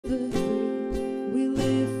We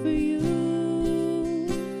live for you.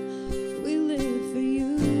 We live for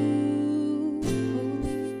you.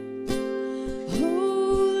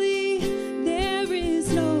 Holy, there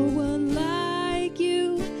is no one like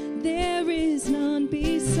you. There is none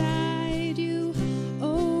beside you.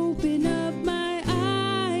 Open up my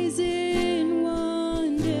eyes in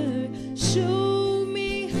wonder. Show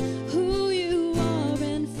me who you are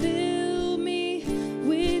and fill me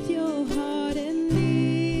with your heart and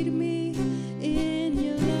lead me in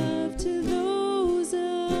your love to those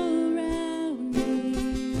around me.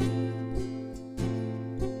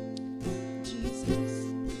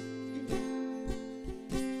 Jesus.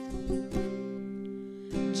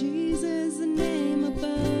 Jesus, the name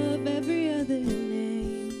above every other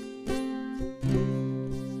name.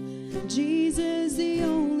 Jesus, the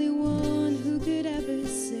only one who could ever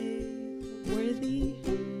save. Worthy,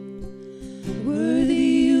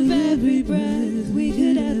 worthy of every breath we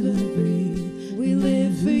could ever breathe. We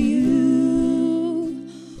live for you.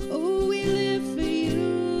 Oh, we live for you.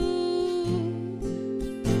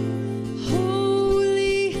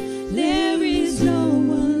 Holy, there is no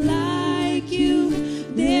one like you.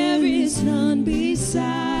 There is none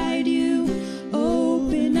beside you.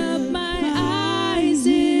 Open up my eyes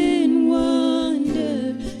in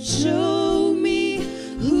wonder. Show me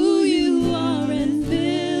who you are and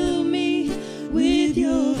fill me with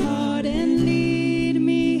your heart and lead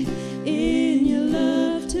me in your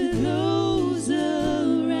love to those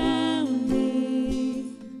around me.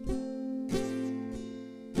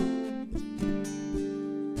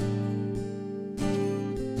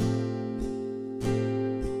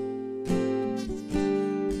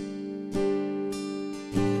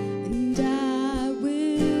 And I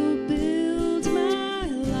will build my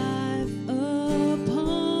life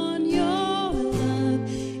upon your love.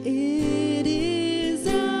 It is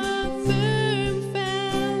a firm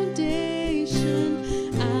foundation.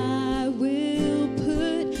 I will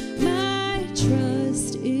put my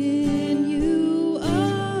trust in you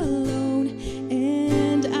alone,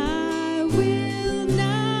 and I will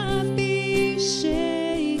not be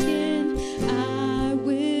shaken. I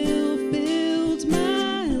will build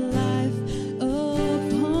my life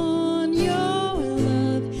upon your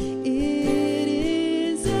love. It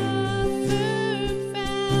is a firm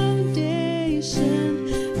foundation.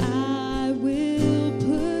 I will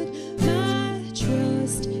put my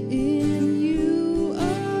trust in you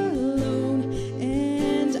alone,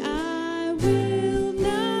 and I will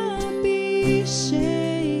not be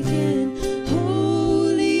shaken.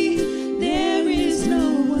 Holy, there is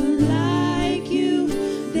no one like you.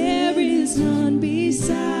 There is none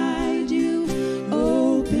beside you.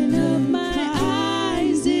 Open up my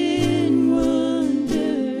eyes in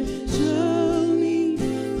wonder. Show me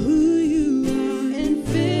who you are and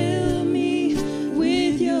fill me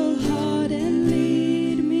with your heart and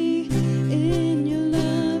lead me in your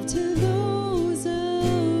love to those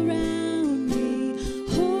around me.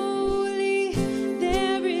 Holy,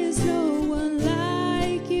 there is no one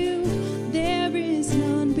like you. There is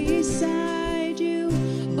none beside you.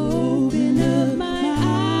 Open up my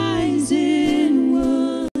eyes in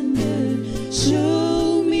wonder.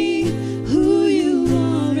 Show me who you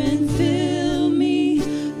are and fill me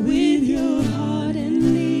with your heart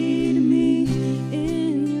and lead me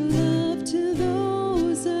in your love to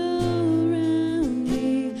those around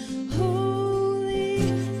me. Holy,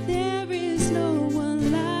 there is no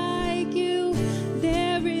one like you.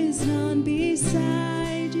 There is none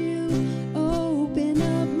beside you. Open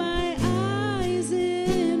up my eyes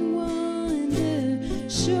in wonder.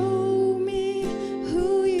 Show me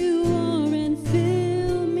who you are and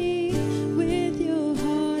fill me with your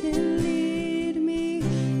heart and lead me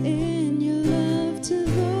in your love to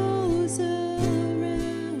those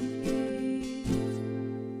around me.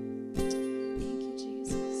 Thank you,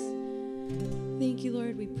 Jesus. Thank you,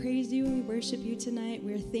 Lord. We praise you and we worship you tonight.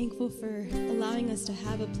 We're thankful for allowing us to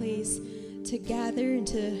have a place to gather and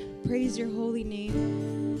to praise your holy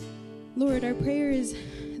name. Lord, our prayer is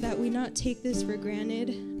that we not take this for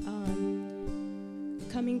granted,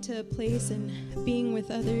 coming to a place and being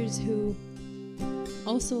with others who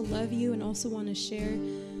also love you and also want to share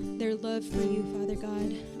their love for you, Father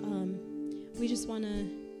God. We just want to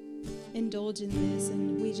indulge in this,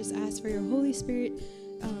 and we just ask for your Holy Spirit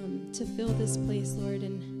to fill this place, Lord,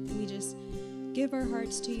 and we just give our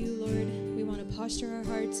hearts to you, Lord. We want to posture our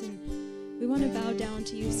hearts, and we want to bow down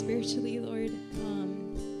to you spiritually, Lord.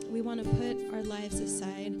 We want to put our lives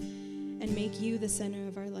aside and make you the center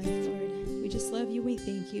of our life, Lord. We just love you. We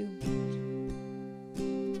thank you.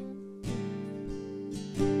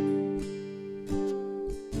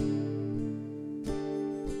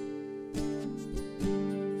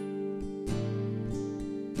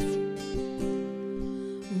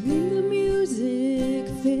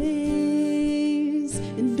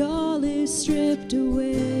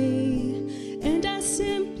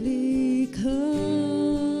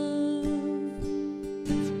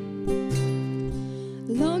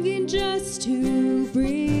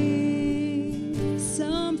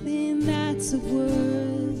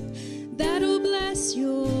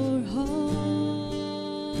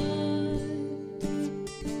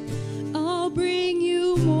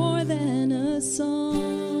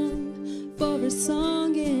 for a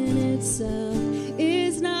song in itself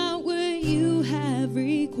is not what you have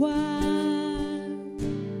required.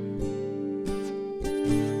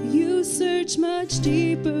 You search much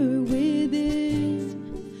deeper within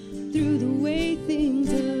through the way things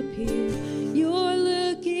appear. You're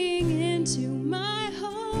looking into my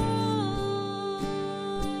heart.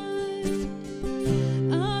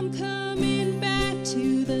 I'm coming back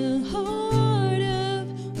to the heart of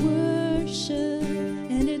worship,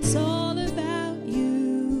 and it's all about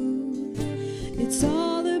you. It's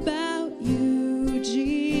all about you,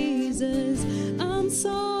 Jesus. I'm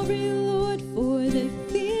sorry, Lord, for the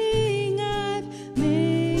thing I've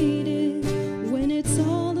made it when it's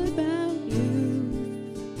all about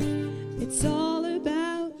you. It's all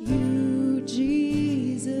about you,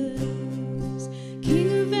 Jesus.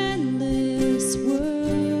 King of endless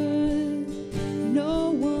worth,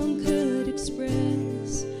 no one could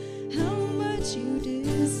express how much you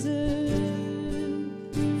deserve.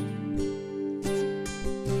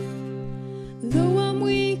 Though I'm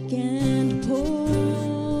weak and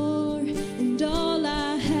poor, and all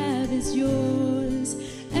I have is yours,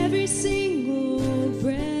 every single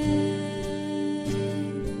breath,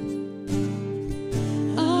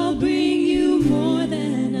 I'll bring you more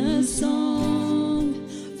than a song,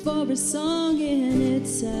 for a song in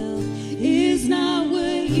itself is not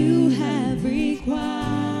what you have required.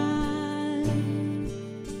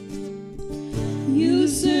 You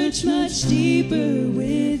search much deeper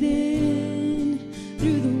within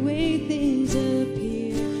through the way things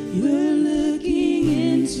appear. You're looking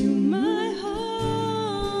into my heart.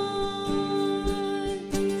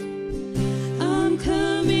 I'm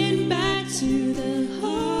coming back to the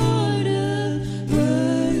heart of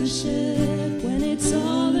worship when it's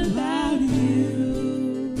all about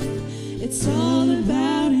you. It's all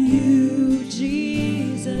about you,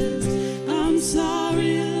 Jesus. I'm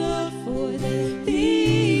sorry, Lord, for the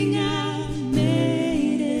thing I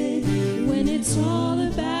made it when it's all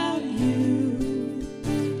about you.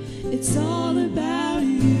 It's all about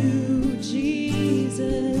you,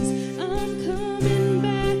 Jesus. I'm coming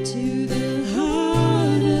back to the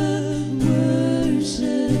heart of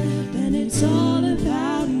worship, and it's all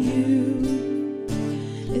about you.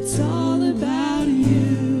 It's all about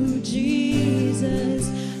you, Jesus.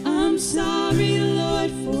 I'm sorry,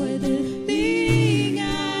 Lord, for the thing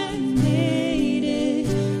I made it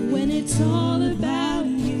when it's all about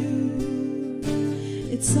you.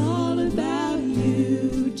 It's all about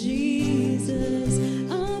you, Jesus.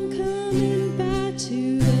 I'm coming back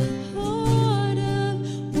to the heart of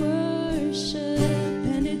worship,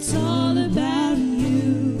 and it's all about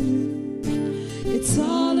you. It's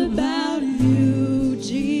all about you,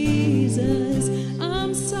 Jesus.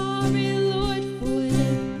 I'm sorry, Lord, for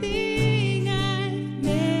the thing I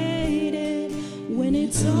made it when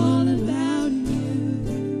it's all about you.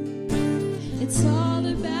 It's all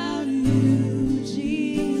about you,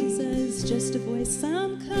 Jesus. Just a voice.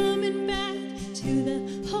 I'm coming back to the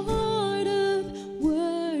heart of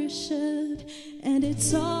worship, and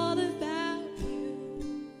it's all about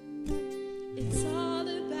you. It's all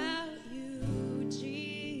about you,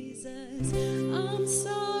 Jesus. I'm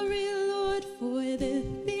sorry, Lord, for the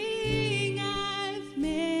thing I've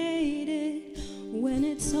made it when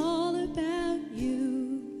it's all about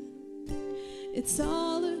you. It's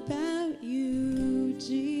all about you,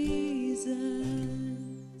 Jesus.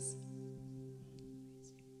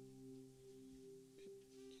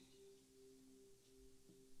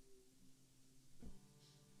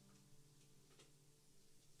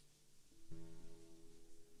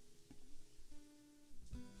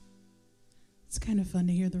 It's kind of fun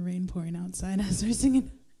to hear the rain pouring outside as we're singing.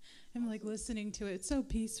 I'm like listening to it. It's so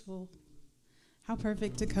peaceful. How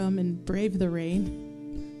perfect to come and brave the rain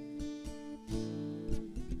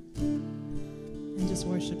and just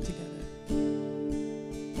worship together.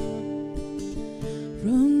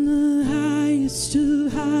 From the highest to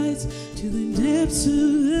heights to the depths of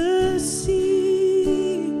the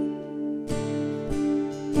sea,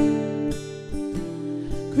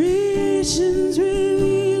 creation's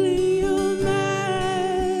revealing your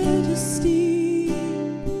majesty.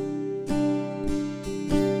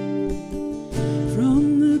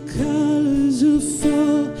 From the colors of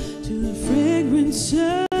fall to the fragrance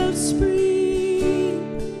of spring,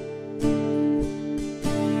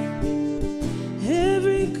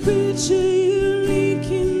 every creature unique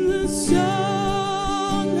in the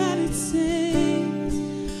song that it sings.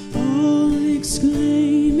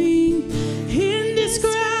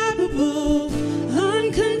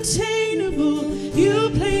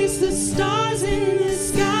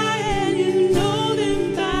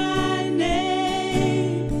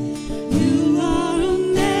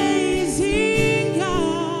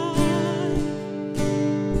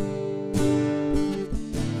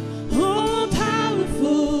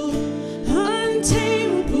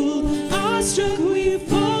 awestruck we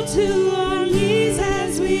fall to our knees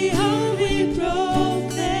as we humbly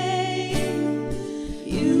proclaim,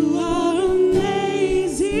 you are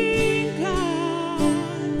amazing God,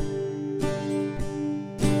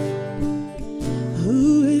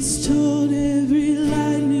 who has told every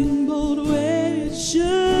lightning bolt where it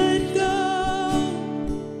should go,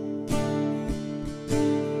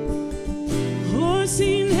 or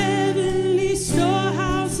seen heavenly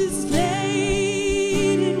storehouses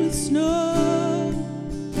laden with snow,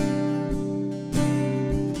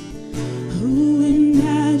 who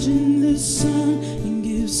imagined the sun and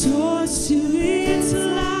gives source to its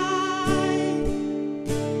light,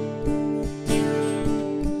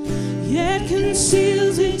 yet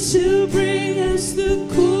conceals it to bring us the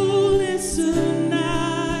coolness of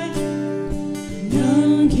night.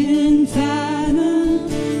 None can fathom,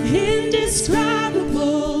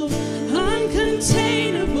 indescribable,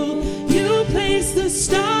 uncontainable. You place the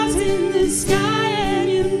stars in the sky and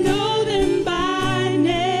you know them by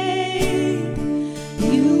name.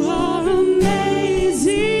 You are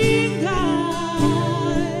amazing,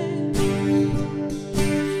 God.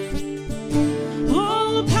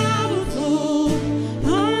 All powerful,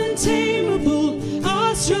 untamable,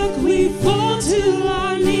 awestruck we fall to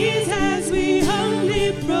our knees as we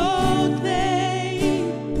humbly proclaim,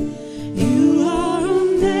 you are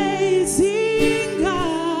amazing,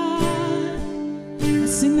 God.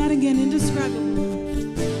 Let's sing that again. Indescribable,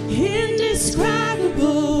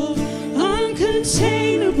 indescribable,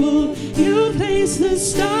 uncontainable. You place the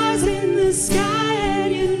stars in the sky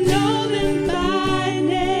and you know them by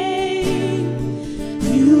name.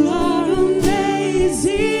 You are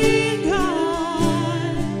amazing,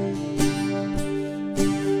 God.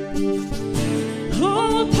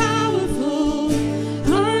 All powerful,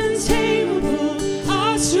 untamable,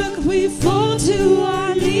 awestruck we fall to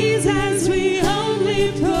our knees as we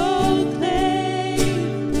humbly proclaim,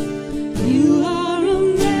 you are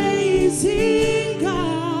amazing,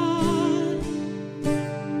 God.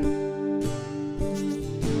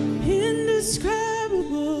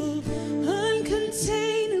 Indescribable,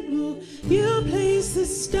 uncontainable, you place the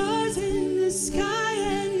stars in the sky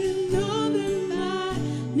and you know them by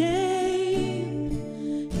name.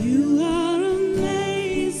 You are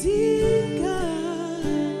amazing, God.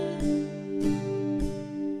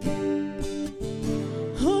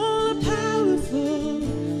 All powerful,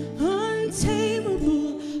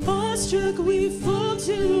 untamable, awestruck we fall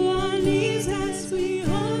to our knees as we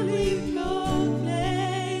humbly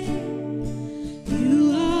proclaim,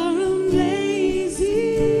 you are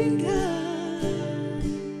amazing, God.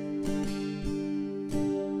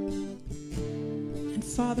 And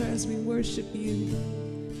Father, as we worship you,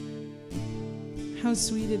 how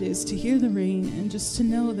sweet it is to hear the rain and just to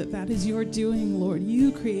know that that is your doing, Lord.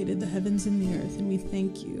 You created the heavens and the earth, and we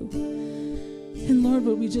thank you. And Lord,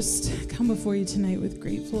 would we just come before you tonight with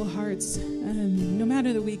grateful hearts. No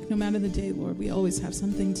matter the week, no matter the day, Lord, we always have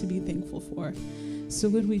something to be thankful for. So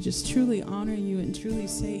would we just truly honor you and truly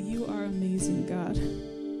say, you are amazing, God.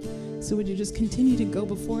 So would you just continue to go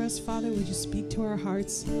before us, Father? Would you speak to our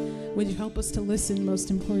hearts? Would you help us to listen, most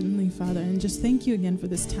importantly, Father? And just thank you again for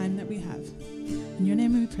this time that we have. In your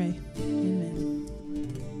name we pray. Amen.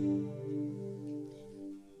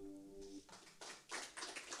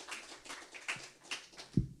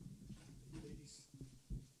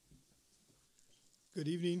 Good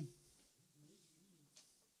evening.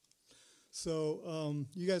 So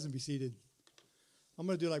you guys can be seated. I'm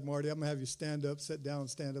going to do like Marty. I'm going to have you stand up, sit down,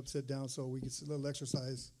 so we get a little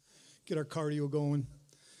exercise, get our cardio going.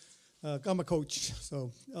 I'm a coach.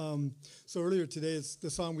 So earlier today, it's the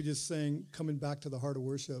song we just sang, Coming Back to the Heart of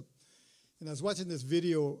Worship. And I was watching this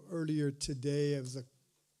video earlier today. It was a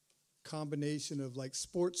combination of like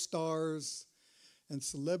sports stars and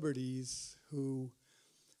celebrities who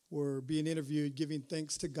were being interviewed, giving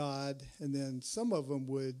thanks to God, and then some of them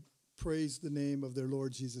would praise the name of their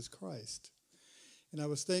Lord Jesus Christ. And I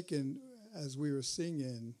was thinking, as we were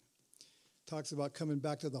singing, talks about coming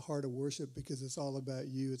back to the heart of worship because it's all about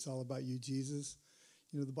you. It's all about you, Jesus.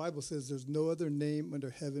 You know, the Bible says there's no other name under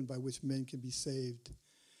heaven by which men can be saved.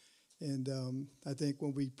 And I think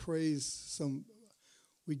when we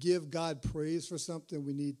we give God praise for something,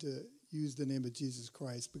 we need to use the name of Jesus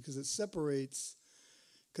Christ because it separates,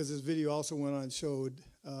 because this video also went on and showed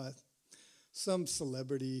some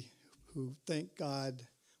celebrity who thanked God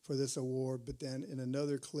for this award, but then in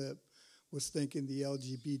another clip was thanking the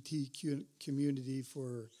LGBT community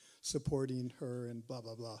for supporting her and blah,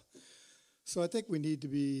 blah, blah. So I think we need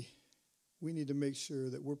to make sure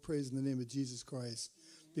that we're praising the name of Jesus Christ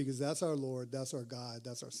because that's our Lord, that's our God,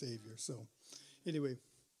 that's our Savior. So anyway,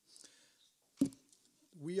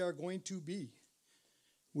 we are going to be.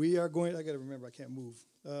 I got to remember, I can't move.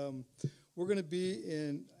 We're going to be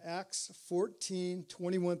in Acts 14,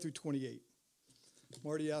 21 through 28.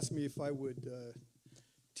 Marty asked me if I would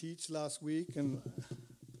teach last week, and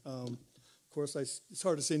of course, it's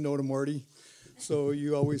hard to say no to Marty, so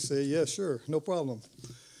you always say, yeah, sure, no problem.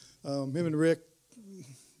 Him and Rick,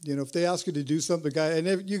 if they ask you to do something,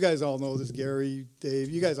 and you guys all know this, Gary,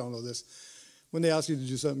 Dave, you guys all know this. When they ask you to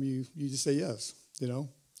do something, you just say yes,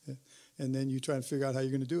 and then you try and figure out how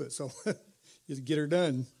you're going to do it. So you get her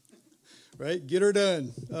done, right? Get her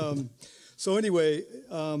done. So anyway,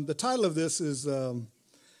 the title of this is The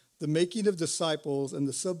Making of Disciples, and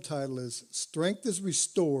the subtitle is Strength is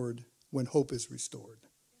Restored When Hope is Restored.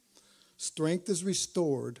 Strength is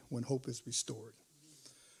restored when hope is restored.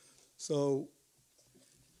 So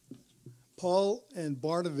Paul and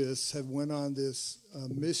Barnabas have went on this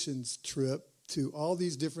missions trip to all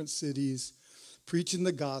these different cities, preaching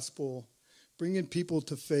the gospel, bringing people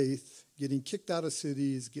to faith, getting kicked out of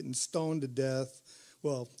cities, getting stoned to death.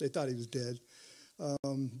 Well, they thought he was dead.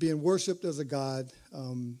 Being worshipped as a god.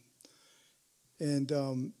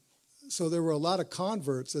 So there were a lot of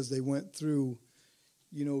converts as they went through.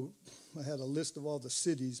 I had a list of all the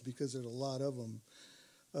cities because there's a lot of them.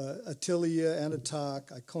 Attalia,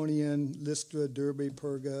 Antioch, Iconium, Lystra, Derbe,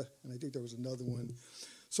 Perga, and I think there was another one.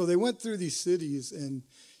 So they went through these cities, and,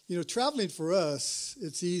 traveling for us,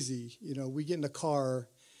 it's easy. We get in a car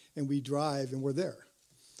and we drive and we're there.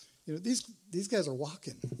 These guys are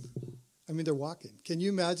walking. I mean, they're walking. Can you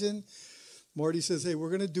imagine? Marty says, hey, we're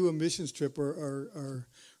going to do a missions trip, or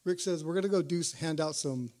Rick says, we're going to go hand out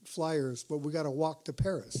some flyers, but we got to walk to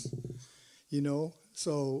Paris,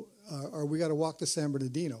 or we got to walk to San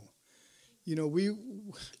Bernardino.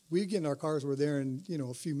 We get in our cars, we're there in,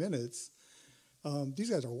 a few minutes. These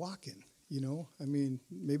guys are walking, I mean,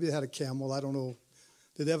 maybe they had a camel. I don't know.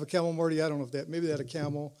 Did they have a camel, Marty? I don't know if maybe they had a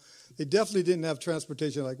camel. They definitely didn't have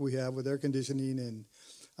transportation like we have with air conditioning and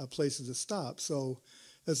places to stop. So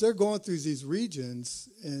as they're going through these regions,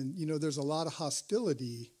 and, there's a lot of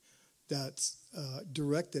hostility that's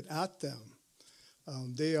directed at them.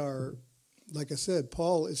 They are, like I said,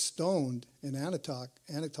 Paul is stoned in Antioch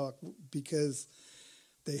because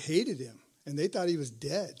they hated him, and they thought he was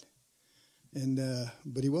dead.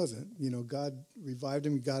 But he wasn't. God revived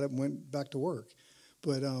him, he got up and went back to work.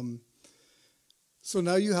 But so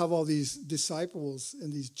now you have all these disciples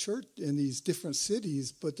in these these different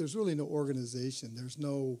cities, but there's really no organization. There's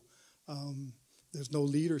no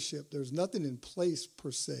leadership. There's nothing in place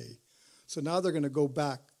per se. So now they're going to go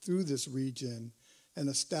back through this region and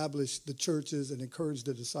establish the churches and encourage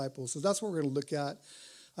the disciples. So that's what we're going to look at.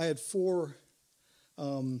 I had four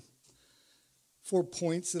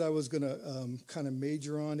points that I was going to kind of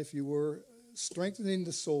major on, if you were. Strengthening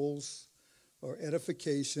the souls, or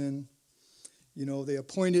edification. They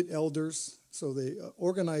appointed elders, so they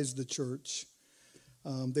organized the church.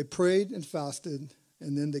 They prayed and fasted,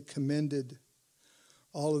 and then they commended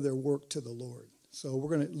all of their work to the Lord. So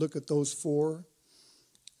we're going to look at those four.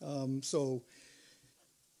 So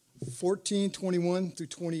 14, 21 through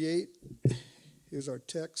 28, here's our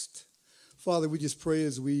text. Father, we just pray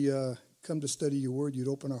as we come to study your word, you'd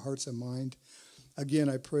open our hearts and mind. Again,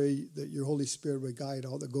 I pray that your Holy Spirit would guide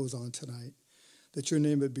all that goes on tonight, that your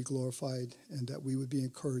name would be glorified, and that we would be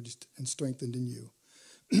encouraged and strengthened in you.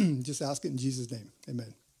 Just ask it in Jesus' name.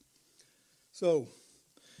 Amen. So,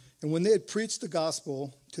 and when they had preached the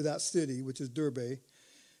gospel to that city, which is Derbe,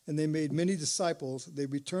 and they made many disciples, they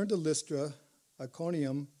returned to Lystra,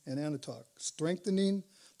 Iconium, and Antioch, strengthening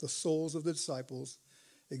the souls of the disciples,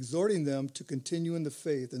 exhorting them to continue in the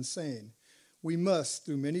faith, and saying, we must,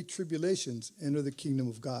 through many tribulations, enter the kingdom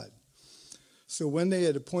of God. So when they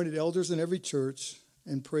had appointed elders in every church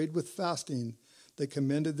and prayed with fasting, they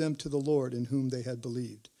commended them to the Lord in whom they had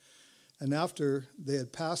believed. And after they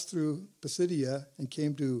had passed through Pisidia and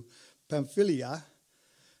came to Pamphylia,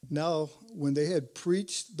 now when they had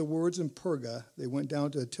preached the words in Perga, they went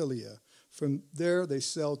down to Attalia. From there they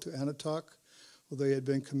sailed to Antioch, where they had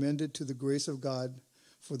been commended to the grace of God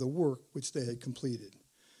for the work which they had completed.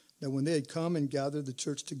 Now when they had come and gathered the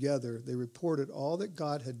church together, they reported all that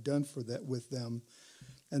God had done with them,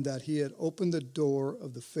 and that he had opened the door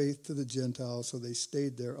of the faith to the Gentiles, so they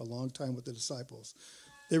stayed there a long time with the disciples.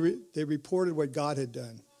 They reported what God had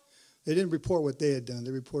done. They didn't report what they had done.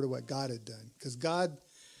 They reported what God had done. Because God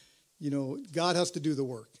has to do the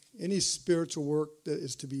work. Any spiritual work that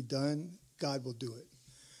is to be done, God will do it.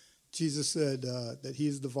 Jesus said that he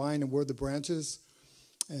is the vine and we're the branches,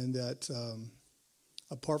 and that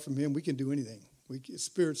apart from him, we can do anything.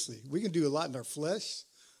 Spiritually, we can do a lot in our flesh,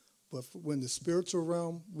 But when the spiritual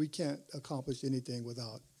realm, we can't accomplish anything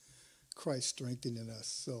without Christ strengthening us.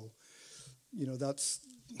 So, that's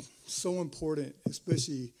so important,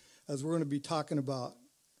 especially as we're going to be talking about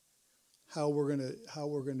how we're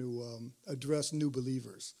going to address new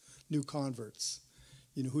believers, new converts,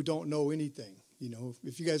 who don't know anything.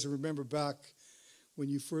 If you guys remember back when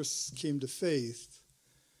you first came to faith,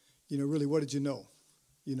 really, what did you know?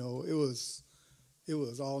 It was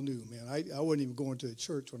all new, man. I wasn't even going to a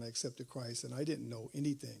church when I accepted Christ, and I didn't know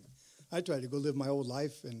anything. I tried to go live my old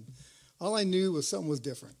life, and all I knew was something was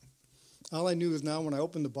different. All I knew is now when I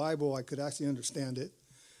opened the Bible, I could actually understand it.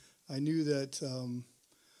 I knew that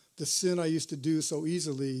the sin I used to do so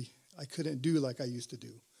easily, I couldn't do like I used to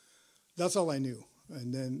do. That's all I knew.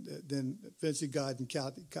 And then eventually God and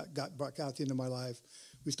Kathy brought Kathy into my life.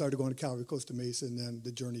 We started going to Calvary Costa Mesa, and then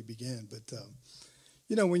the journey began. But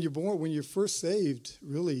when you're first saved,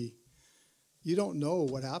 really, you don't know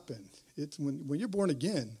what happened. It's when you're born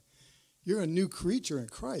again, you're a new creature in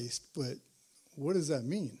Christ. But what does that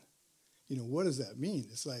mean? What does that mean?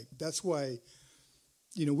 It's like, that's why,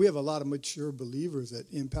 we have a lot of mature believers at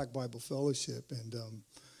Impact Bible Fellowship, and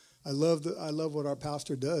I love what our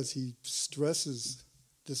pastor does. He stresses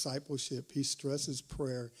discipleship. He stresses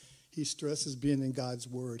prayer. He stresses being in God's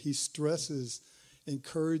Word. He stresses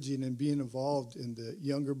encouraging and being involved in the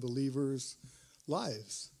younger believers'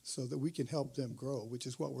 lives so that we can help them grow, which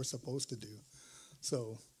is what we're supposed to do.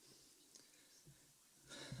 So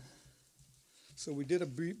we did a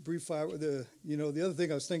brief fire with the other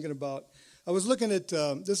thing I was thinking about. I was looking at,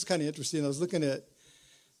 this is kind of interesting. I was looking at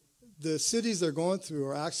the cities they're going through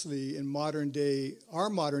are actually in modern day, our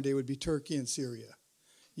modern day would be Turkey and Syria.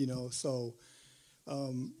 So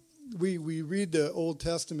we read the Old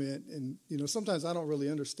Testament, and sometimes I don't really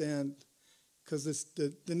understand because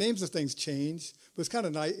the names of things change. But it's kind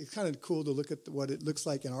of nice. It's kind of cool to look at what it looks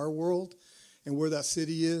like in our world and where that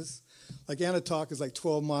city is. Like Anatok is like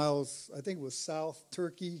 12 miles. I think it was South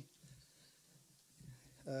Turkey.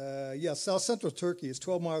 South central Turkey is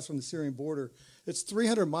 12 miles from the Syrian border. It's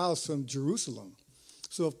 300 miles from Jerusalem.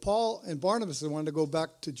 So if Paul and Barnabas wanted to go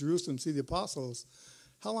back to Jerusalem and see the apostles,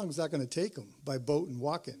 how long was that going to take them by boat and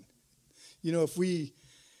walking? If we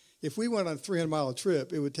went on a 300-mile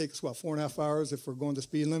trip, it would take us, 4.5 hours if we're going the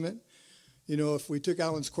speed limit. If we took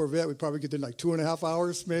Alan's Corvette, we'd probably get there in like 2.5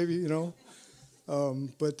 hours maybe,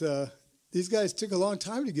 But these guys took a long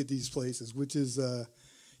time to get these places, which is, I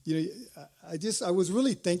was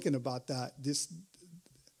really thinking about that,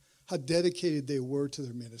 how dedicated they were to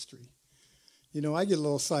their ministry. I get a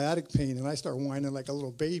little sciatic pain, and I start whining like a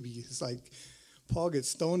little baby. It's like Paul gets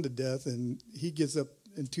stoned to death, and he gets up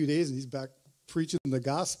in 2 days, and he's back preaching the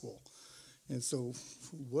gospel. And so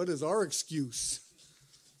what is our excuse?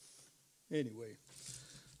 Anyway.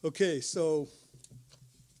 Okay, so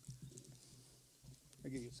I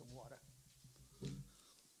can get some water.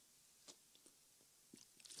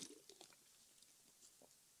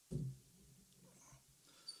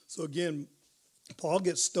 So again, Paul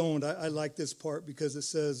gets stoned. I like this part because it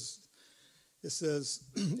says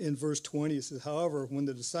in verse 20, it says, however, when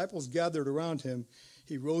the disciples gathered around him,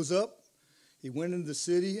 he rose up, he went into the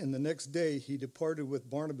city, and the next day he departed with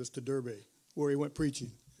Barnabas to Derbe, where he went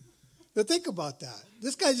preaching. Now think about that.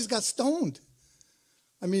 This guy just got stoned.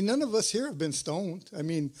 I mean, none of us here have been stoned. I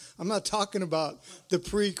mean, I'm not talking about the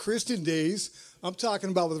pre-Christian days. I'm talking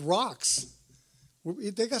about with rocks.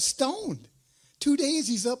 They got stoned. 2 days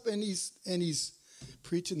he's up and he's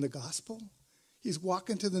preaching the gospel. He's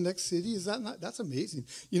walking to the next city. Is that not? That's amazing.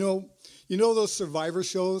 You know those survivor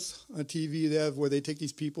shows on TV they have where they take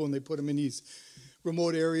these people and they put them in these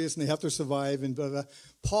remote areas and they have to survive and blah, blah.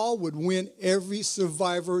 Paul would win every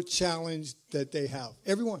survivor challenge that they have.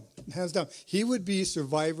 Everyone, hands down. He would be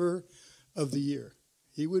survivor of the year.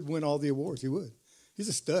 He would win all the awards. He would. He's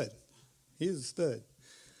a stud. He's a stud.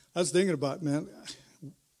 I was thinking about, man,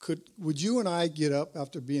 would you and I get up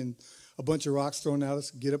after being a bunch of rocks thrown at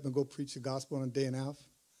us, get up and go preach the gospel in a day and a half?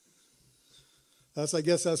 I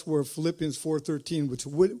guess that's where Philippians 4:13,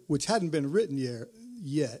 which hadn't been written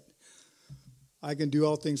yet. I can do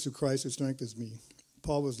all things through Christ who strengthens me.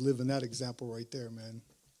 Paul was living that example right there, man.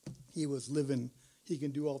 He was living, he can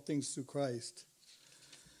do all things through Christ.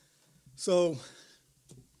 So,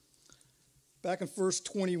 back in verse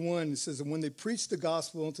 21, it says, and when they preached the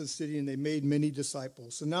gospel into the city and they made many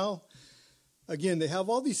disciples. So now, again, they have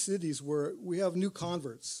all these cities where we have new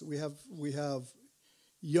converts. We have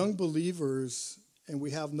young believers, and we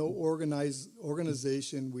have no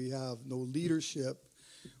organization. We have no leadership.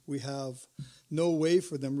 We have no way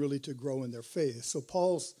for them really to grow in their faith. So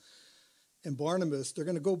Paul's and Barnabas, they're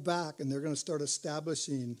going to go back and they're going to start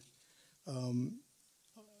establishing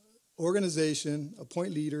organization,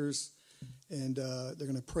 appoint leaders, and they're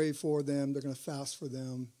going to pray for them. They're going to fast for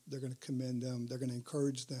them. They're going to commend them. They're going to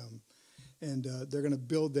encourage them, and they're going to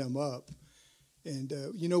build them up. And,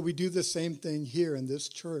 we do the same thing here in this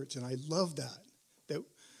church, and I love that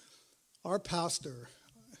our pastor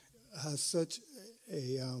has such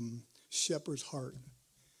a shepherd's heart.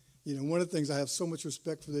 One of the things I have so much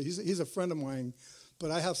respect for, he's a friend of mine,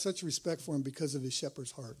 but I have such respect for him because of his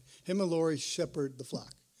shepherd's heart. Him and Lori shepherd the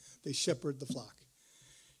flock. They shepherd the flock.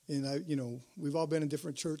 And, we've all been in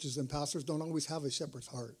different churches, and pastors don't always have a shepherd's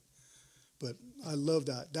heart. But I love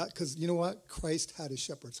that. Because you know what? Christ had a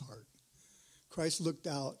shepherd's heart. Christ looked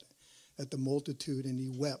out at the multitude, and he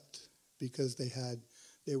wept because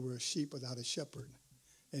they were a sheep without a shepherd.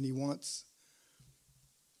 And he wants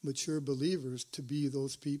mature believers to be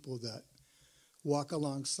those people that walk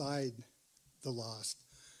alongside the lost,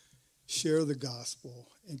 share the gospel,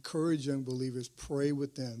 encourage young believers, pray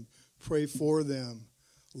with them, pray for them,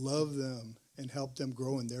 love them, and help them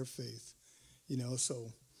grow in their faith.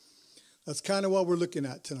 So that's kind of what we're looking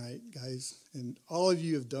at tonight, guys. And all of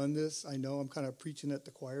you have done this. I know I'm kind of preaching at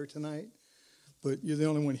the choir tonight, but you're the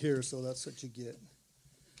only one here, so that's what you get.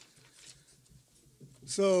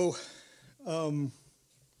 So,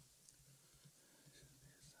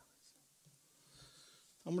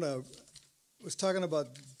 was talking about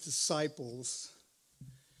disciples.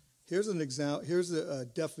 Here's an example. Here's a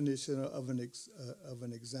definition of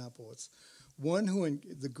an example. It's one who in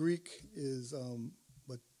the Greek is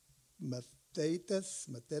mathetes,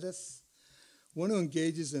 one who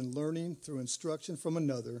engages in learning through instruction from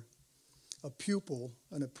another, a pupil,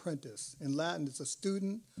 an apprentice. In Latin, it's a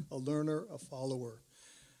student, a learner, a follower.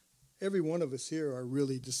 Every one of us here are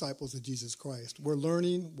really disciples of Jesus Christ. We're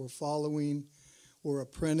learning, we're following, we're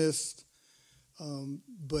apprenticed.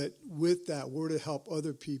 But with that, we're to help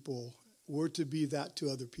other people. We're to be that to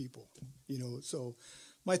other people. So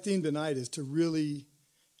my theme tonight is to really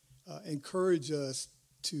encourage us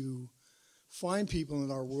to find people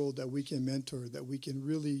in our world that we can mentor, that we can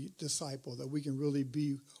really disciple, that we can really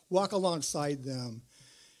walk alongside them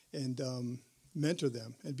and mentor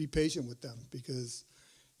them and be patient with them because,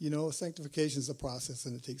 sanctification is a process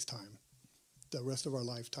and it takes time, the rest of our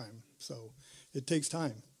lifetime. So it takes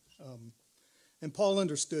time. And Paul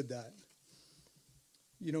understood that.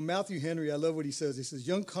 Matthew Henry, I love what he says. He says,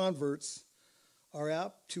 young converts are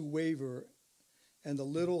apt to waver and a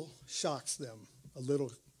little shocks them. A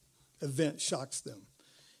little event shocks them.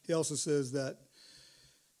 He also says that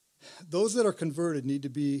those that are converted need to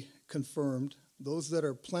be confirmed. Those that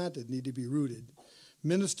are planted need to be rooted.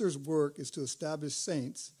 Ministers' work is to establish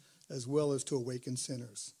saints as well as to awaken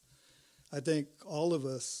sinners. I think all of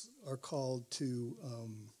us are called to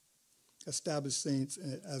establish saints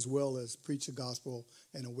as well as preach the gospel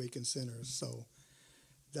and awaken sinners. So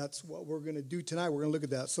that's what we're going to do tonight. We're going to look at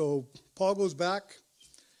that. So Paul goes back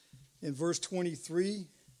in verse 23.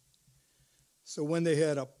 So when they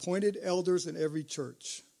had appointed elders in every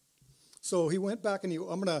church. So he went back and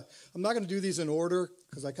I'm not going to do these in order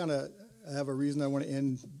because I kind of have a reason I want to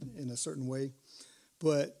end in a certain way.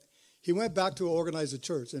 But he went back to organize the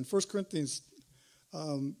church. In 1 Corinthians,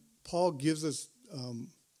 Paul gives us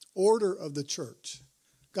order of the church.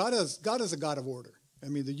 God is a God of order. I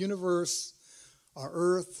mean, the universe, our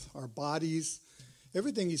earth, our bodies,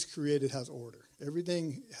 everything he's created has order.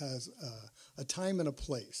 Everything has a time and a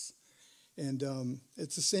place. And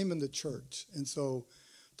it's the same in the church. And so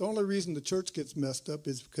the only reason the church gets messed up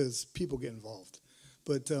is because people get involved.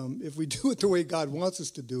 But if we do it the way God wants us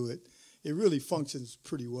to do it, it really functions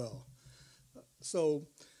pretty well. So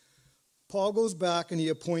Paul goes back and he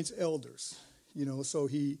appoints elders. So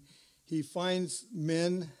he finds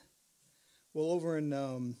men. Well, over in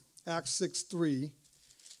Acts 6:3,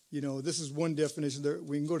 this is one definition. There,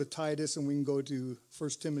 we can go to Titus and we can go to 1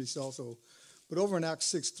 Timothy also. But over in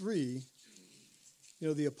Acts 6:3,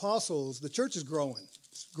 the apostles, the church is growing.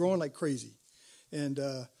 It's growing like crazy. And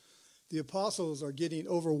the apostles are getting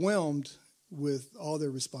overwhelmed with all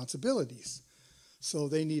their responsibilities. So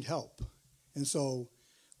they need help. And so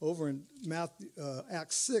over in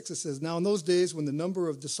Acts 6, it says, now in those days when the number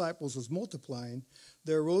of disciples was multiplying,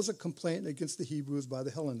 there arose a complaint against the Hebrews by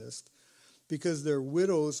the Hellenists because their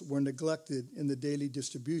widows were neglected in the daily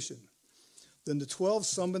distribution. Then the 12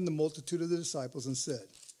 summoned the multitude of the disciples and said,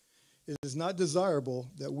 it is not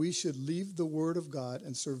desirable that we should leave the word of God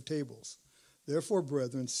and serve tables. Therefore,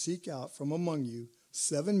 brethren, seek out from among you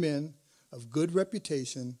 7 men of good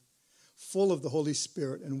reputation, full of the Holy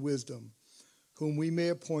Spirit and wisdom, whom we may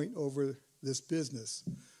appoint over this business,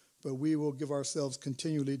 but we will give ourselves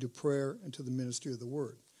continually to prayer and to the ministry of the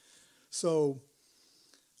word. So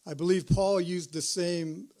I believe Paul used the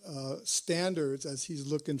same standards as he's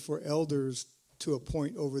looking for elders to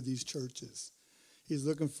appoint over these churches. He's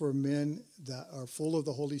looking for men that are full of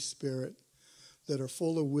the Holy Spirit, that are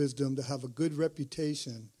full of wisdom, that have a good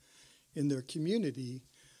reputation in their community,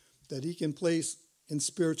 that he can place in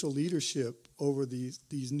spiritual leadership over these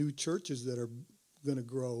new churches that are going to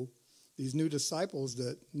grow, these new disciples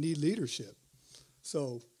that need leadership.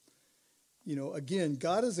 So, again,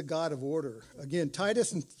 God is a God of order. Again,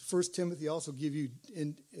 Titus and 1 Timothy also give you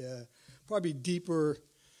probably deeper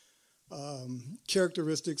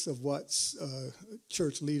characteristics of what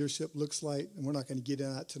church leadership looks like, and we're not going to get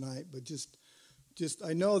into that tonight, but just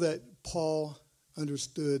I know that Paul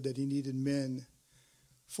understood that he needed men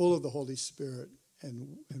full of the Holy Spirit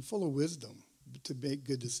and full of wisdom to make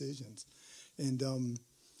good decisions. And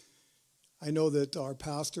I know that our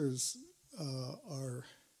pastors are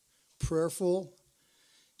prayerful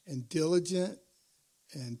and diligent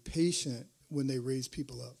and patient when they raise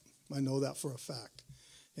people up. I know that for a fact.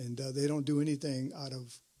 And they don't do anything out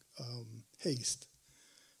of haste.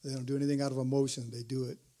 They don't do anything out of emotion. They do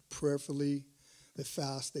it prayerfully. They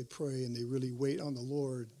fast, they pray, and they really wait on the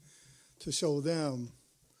Lord to show them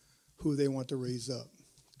who they want to raise up.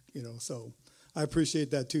 So I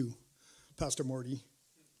appreciate that too, Pastor Marty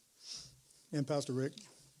and Pastor Rick.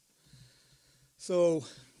 So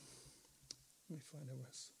let me find out where.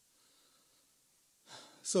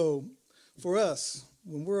 So for us,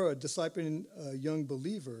 when we're discipling a young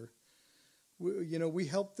believer, we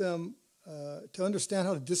help them to understand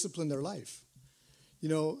how to discipline their life.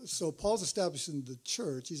 So Paul's establishing the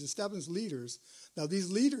church. He's establishing leaders. Now,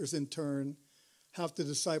 these leaders, in turn, have to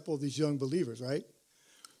disciple these young believers, right?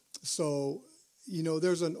 So,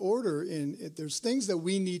 there's an order there's things that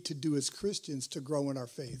we need to do as Christians to grow in our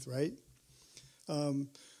faith, right?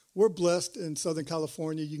 We're blessed in Southern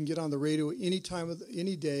California. You can get on the radio any time of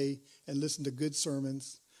any day and listen to good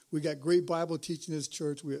sermons. We got great Bible teaching in this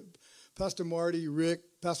church. Pastor Marty, Rick,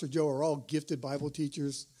 Pastor Joe are all gifted Bible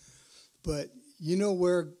teachers. But you know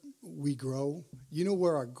where we grow? You know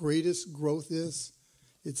where our greatest growth is?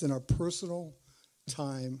 It's in our personal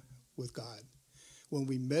time with God. When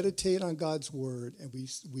we meditate on God's word and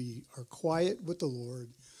we are quiet with the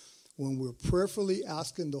Lord, when we're prayerfully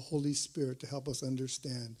asking the Holy Spirit to help us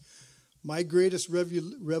understand. My greatest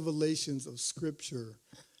revelations of Scripture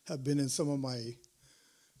have been in some of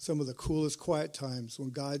the coolest quiet times when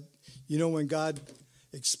God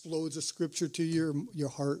explodes a Scripture to your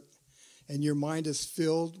heart and your mind is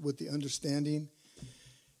filled with the understanding.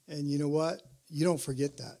 And you know what? You don't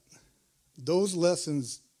forget that. Those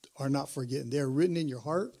lessons are not forgotten. They are written in your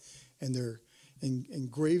heart and they're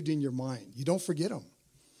engraved in your mind. You don't forget them.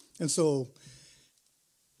 And so,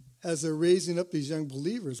 as they're raising up these young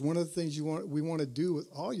believers, one of the things we want to do with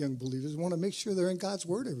all young believers, we want to make sure they're in God's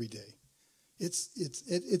Word every day.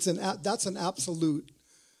 That's an absolute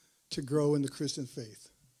to grow in the Christian faith.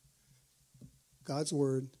 God's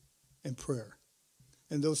Word and prayer,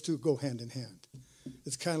 and those two go hand in hand.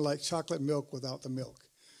 It's kind of like chocolate milk without the milk.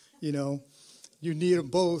 You need them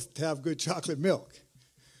both to have good chocolate milk.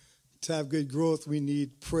 To have good growth, we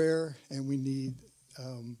need prayer and we need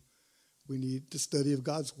the study of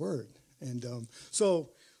God's Word. And so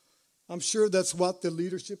I'm sure that's what the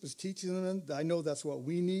leadership is teaching them. I know that's what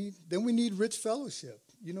we need. Then we need rich fellowship.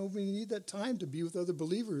 We need that time to be with other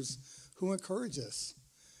believers who encourage us.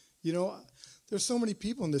 There's so many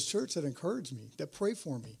people in this church that encourage me, that pray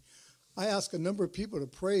for me. I asked a number of people to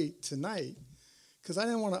pray tonight because I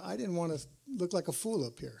didn't want to look like a fool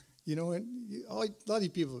up here. And a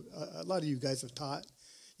lot of you guys have taught.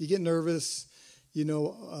 You get nervous.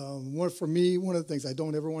 For me, one of the things I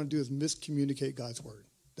don't ever want to do is miscommunicate God's Word.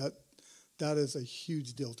 That is a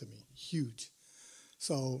huge deal to me, huge.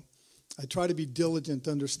 So I try to be diligent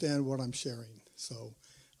to understand what I'm sharing. So,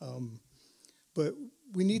 but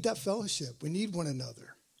we need that fellowship. We need one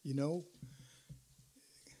another,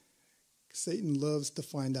 Satan loves to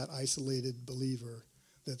find that isolated believer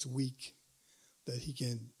that's weak, that he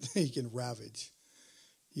can ravage.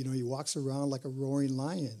 He walks around like a roaring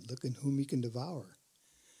lion, looking whom he can devour.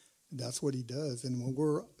 And that's what he does. And when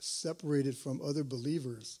we're separated from other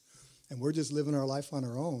believers and we're just living our life on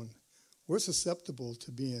our own, we're susceptible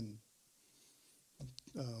to being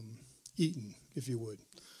eaten, if you would.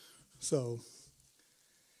 So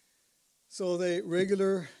the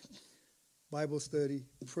regular Bible study,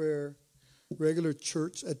 prayer, regular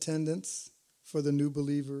church attendance for the new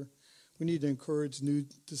believer. We need to encourage new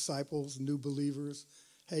disciples, new believers.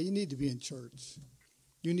 Hey, you need to be in church.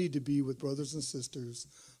 You need to be with brothers and sisters.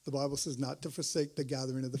 The Bible says not to forsake the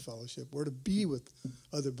gathering of the fellowship. We're to be with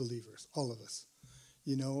other believers, all of us.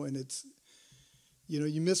 And it's,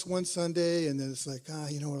 You miss one Sunday, and then it's like,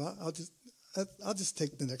 you know what, I'll just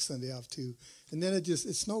take the next Sunday off too. And then it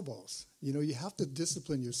snowballs. You have to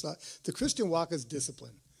discipline yourself. The Christian walk is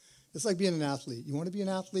discipline. It's like being an athlete. You want to be an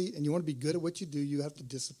athlete and you want to be good at what you do, you have to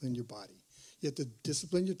discipline your body. You have to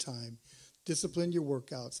discipline your time, discipline your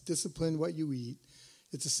workouts, discipline what you eat.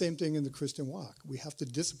 It's the same thing in the Christian walk. We have to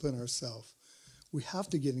discipline ourselves. We have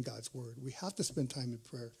to get in God's word. We have to spend time in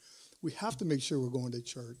prayer. We have to make sure we're going to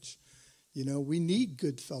church. We need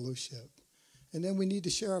good fellowship. And then we need to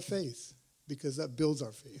share our faith, because that builds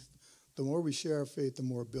our faith. The more we share our faith, the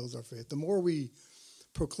more it builds our faith. The more we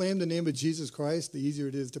proclaim the name of Jesus Christ, the easier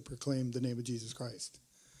it is to proclaim the name of Jesus Christ.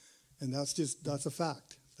 And that's a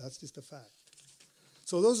fact. That's just a fact.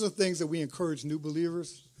 So those are the things that we encourage new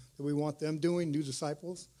believers, that we want them doing, new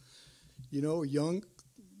disciples. Young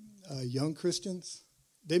Christians.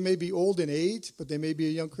 They may be old in age, but they may be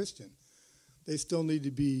a young Christian. They still need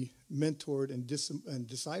to be mentored and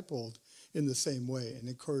discipled in the same way and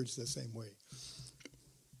encouraged the same way.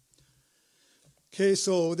 Okay,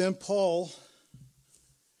 so then Paul,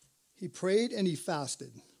 he prayed and he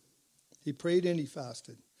fasted. He prayed and he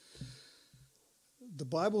fasted. The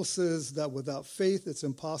Bible says that without faith, it's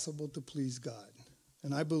impossible to please God.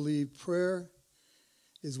 And I believe prayer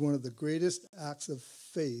is one of the greatest acts of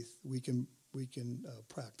faith we can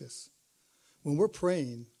practice. When we're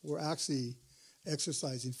praying, we're actually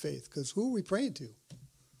exercising faith. Because who are we praying to?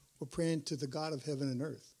 We're praying to the God of heaven and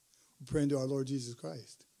earth. We're praying to our Lord Jesus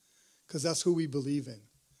Christ. Because that's who we believe in.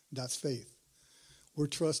 That's faith. We're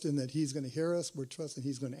trusting that he's going to hear us. We're trusting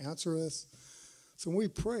he's going to answer us. So when we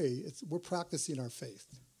pray, we're practicing our faith.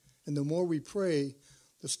 And the more we pray,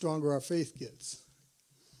 the stronger our faith gets.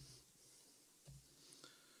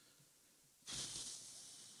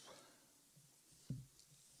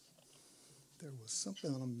 There was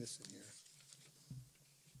something I'm missing here.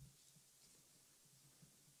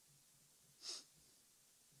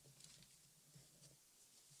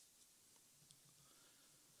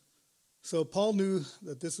 So Paul knew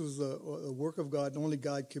that this was a work of God, and only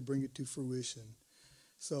God could bring it to fruition.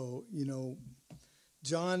 So,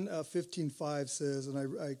 John 15:5 says,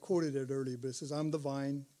 and I quoted it earlier, but it says, I'm the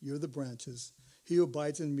vine, you're the branches. He who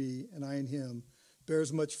abides in me and I in him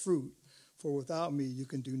bears much fruit, for without me you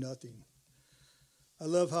can do nothing. I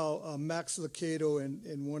love how Max Lucado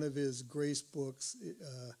in one of his grace books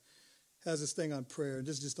has this thing on prayer, and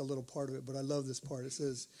this is just a little part of it, but I love this part. It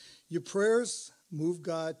says, your prayers move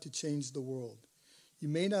God to change the world. You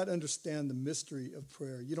may not understand the mystery of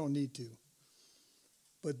prayer. You don't need to.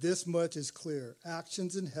 But this much is clear.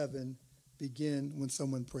 Actions in heaven begin when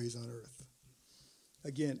someone prays on earth.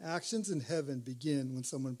 Again, actions in heaven begin when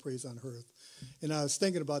someone prays on earth. And I was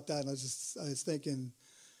thinking about that, and I was thinking,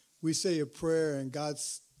 we say a prayer, and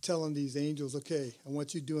God's telling these angels, okay, I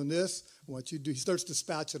want you doing this. He starts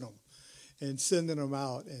dispatching them and sending them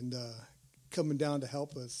out and coming down to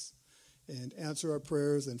help us and answer our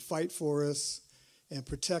prayers and fight for us and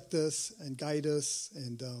protect us and guide us.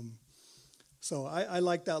 And so I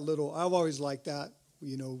like that I've always liked that,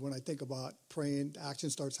 when I think about praying, action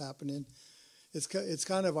starts happening. It's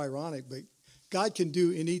kind of ironic, but God can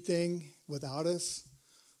do anything without us,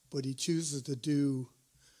 but he chooses to do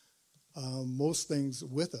most things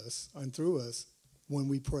with us and through us when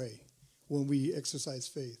we pray, when we exercise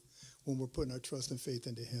faith, when we're putting our trust and faith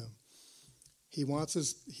into him. He wants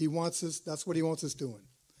us, that's what he wants us doing.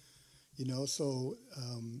 So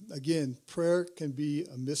again, prayer can be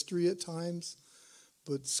a mystery at times,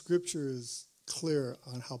 but Scripture is clear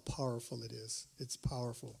on how powerful it is. It's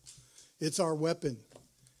powerful. It's our weapon.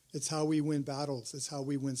 It's how we win battles. It's how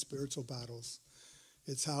we win spiritual battles.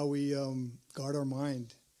 It's how we guard our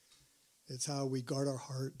mind. It's how we guard our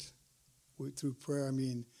heart through prayer. I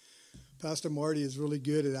mean, Pastor Marty is really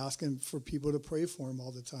good at asking for people to pray for him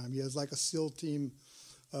all the time. He has like a SEAL team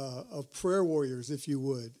of prayer warriors, if you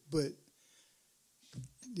would. But,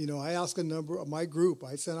 I asked a number of my group.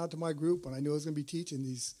 I sent out to my group, and I knew I was going to be teaching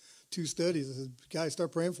these 2 studies. I said, guys,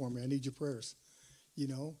 start praying for me. I need your prayers.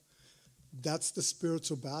 That's the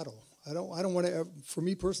spiritual battle. I don't want to, for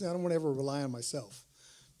me personally, I don't want to ever rely on myself,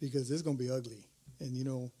 because it's going to be ugly.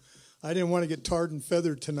 And, I didn't want to get tarred and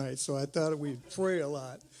feathered tonight, so I thought we'd pray a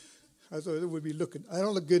lot. I thought it would be I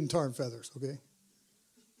don't look good in tar and feathers, okay?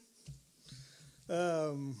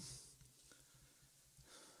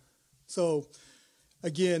 So,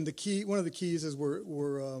 again, one of the keys is we're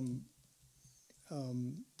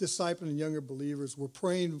discipling younger believers. We're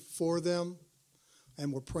praying for them,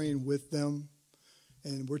 and we're praying with them,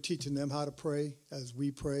 and we're teaching them how to pray as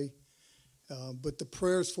we pray. But the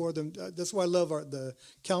prayers for them, that's why I love the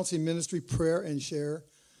counseling ministry, prayer and share.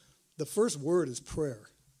 The first word is prayer,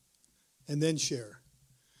 and then share.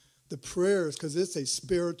 the prayers, because it's a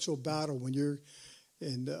spiritual battle when you're,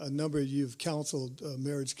 and a number of you have counseled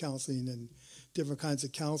marriage counseling and different kinds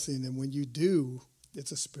of counseling, and when you do,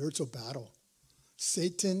 it's a spiritual battle.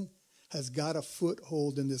 Satan has got a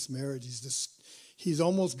foothold in this marriage. He's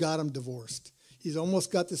almost got them divorced. He's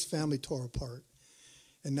almost got this family tore apart.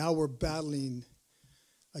 And now we're battling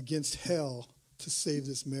against hell to save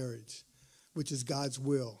this marriage, which is God's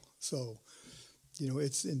will. So,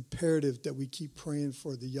 it's imperative that we keep praying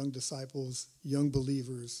for the young disciples, young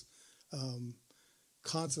believers,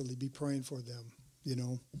 constantly be praying for them,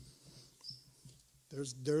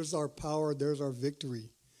 There's our power, there's our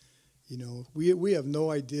victory. We have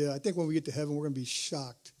no idea. I think when we get to heaven, we're going to be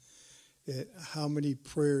shocked at how many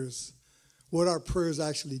prayers, what our prayers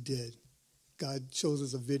actually did. God shows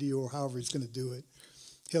us a video or however he's going to do it.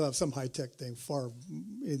 He'll have some high-tech thing, far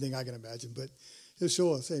anything I can imagine, but he'll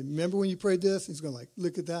show us, hey, remember when you prayed this? He's going to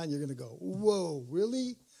look at that, and you're going to go, whoa,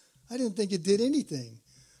 really? I didn't think it did anything.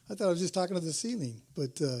 I thought I was just talking to the ceiling,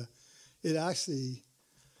 but it actually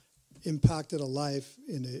impacted a life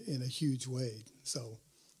in a huge way. So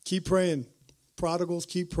keep praying. Prodigals,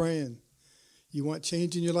 keep praying. You want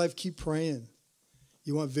change in your life? Keep praying.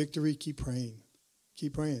 You want victory? Keep praying.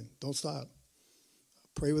 Keep praying. Don't stop.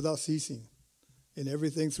 Pray without ceasing. And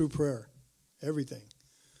everything through prayer. Everything.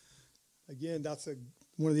 Again, that's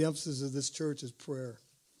one of the emphases of this church is prayer.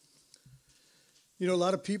 A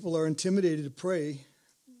lot of people are intimidated to pray.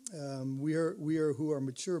 We are who are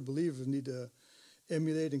mature believers need to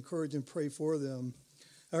emulate, encourage, and pray for them.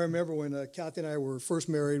 I remember when Kathy and I were first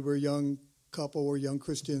married. We were a young couple, we're young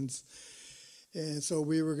Christians, and so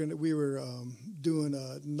we were doing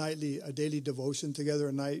a daily devotion together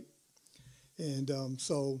at night, and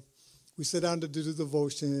so we sat down to do the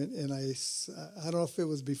devotion, and I don't know if it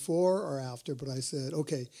was before or after, but I said,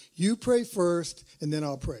 okay, you pray first, and then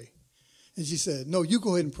I'll pray. And she said, no, you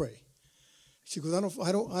go ahead and pray. She goes, I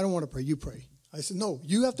don't want to pray. You pray. I said, no,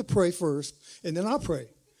 you have to pray first, and then I'll pray.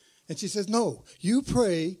 And she says, no, you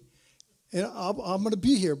pray, and I'm going to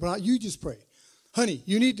be here, but you just pray. Honey,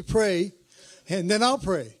 you need to pray, and then I'll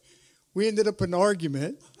pray. We ended up in an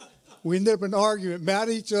argument. Mad at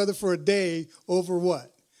each other for a day over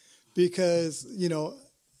what? Because,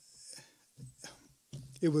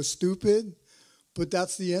 it was stupid, but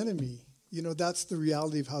that's the enemy. That's the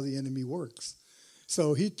reality of how the enemy works.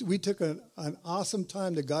 So we took an awesome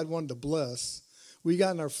time that God wanted to bless. We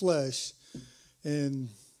got in our flesh, and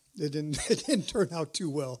it didn't turn out too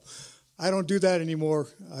well. I don't do that anymore.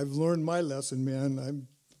 I've learned my lesson, man.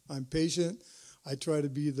 I'm patient. I try to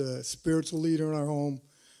be the spiritual leader in our home.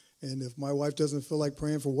 And if my wife doesn't feel like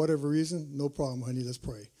praying for whatever reason, no problem, honey, let's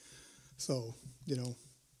pray. So,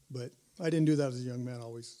 but I didn't do that as a young man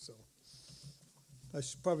always. So I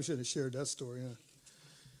probably shouldn't have shared that story, huh?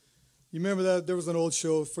 You remember that there was an old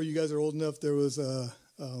show, for you guys that are old enough, there was a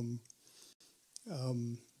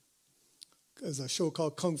show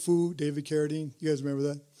called Kung Fu, David Carradine. You guys remember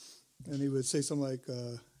that? And he would say something like,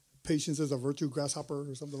 patience is a virtue,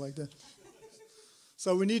 grasshopper, or something like that.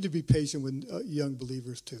 So we need to be patient with young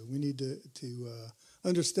believers, too. We need to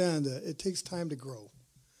understand that it takes time to grow.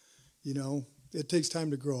 It takes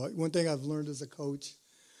time to grow. One thing I've learned as a coach,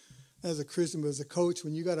 as a Christian, but as a coach,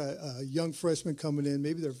 when you got a young freshman coming in,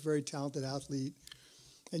 maybe they're a very talented athlete,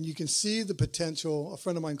 and you can see the potential. A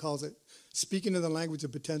friend of mine calls it speaking in the language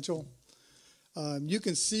of potential. You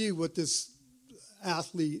can see what this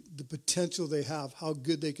athlete, the potential they have, how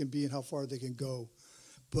good they can be and how far they can go.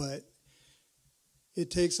 But it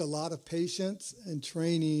takes a lot of patience and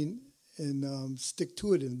training and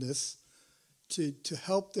stick-to-itiveness to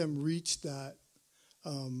help them reach that,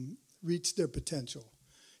 reach their potential.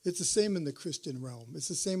 It's the same in the Christian realm. It's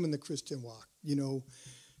the same in the Christian walk.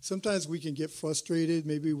 Sometimes we can get frustrated.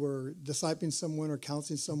 Maybe we're discipling someone or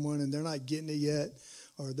counseling someone and they're not getting it yet,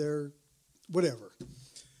 or they're whatever.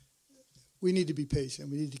 We need to be patient.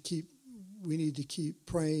 We need to keep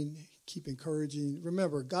praying, keep encouraging.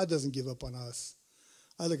 Remember, God doesn't give up on us.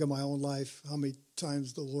 I look at my own life, how many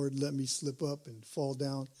times the Lord let me slip up and fall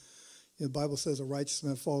down. The Bible says a righteous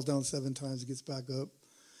man falls down 7 times and gets back up.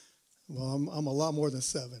 Well, I'm a lot more than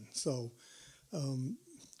 7. So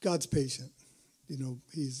God's patient.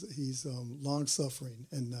 He's long-suffering.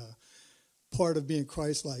 And part of being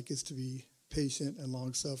Christ-like is to be patient and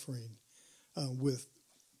long-suffering with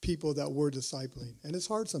people that we're discipling. And it's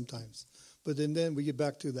hard sometimes. But then we get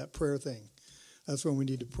back to that prayer thing. That's when we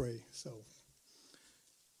need to pray. So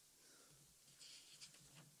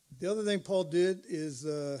the other thing Paul did is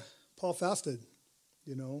Paul fasted,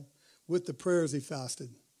 with the prayers he fasted.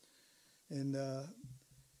 And,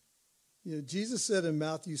 Jesus said in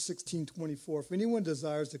Matthew 16:24, if anyone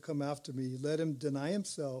desires to come after me, let him deny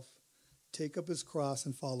himself, take up his cross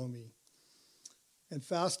and follow me. And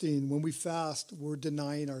fasting, when we fast, we're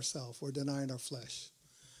denying ourselves. We're denying our flesh.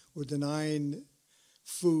 We're denying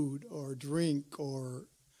food or drink or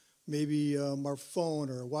maybe our phone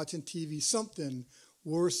or watching TV, something.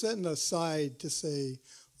 We're setting aside to say,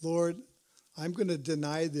 Lord, I'm going to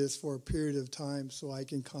deny this for a period of time so I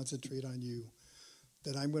can concentrate on you.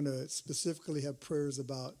 That I'm going to specifically have prayers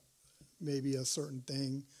about maybe a certain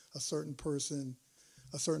thing, a certain person,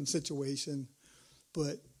 a certain situation.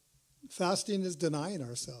 But fasting is denying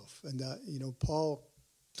ourselves. And that, Paul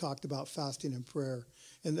talked about fasting and prayer.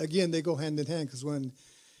 And again, they go hand in hand, because when,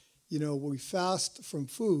 we fast from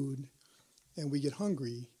food and we get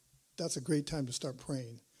hungry, that's a great time to start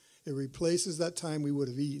praying. It replaces that time we would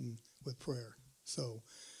have eaten with prayer. So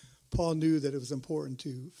Paul knew that it was important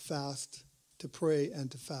to fast, to pray, and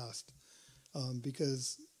to fast,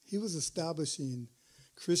 because he was establishing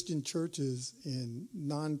Christian churches in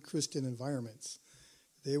non-Christian environments.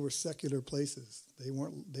 They were secular places.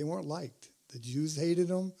 They weren't liked. The Jews hated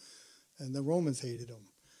them, and the Romans hated them.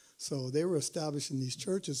 So they were establishing these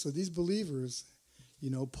churches. So these believers,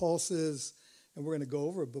 Paul says, and we're going to go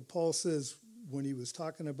over it, but Paul says when he was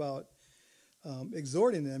talking about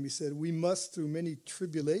exhorting them, he said, we must through many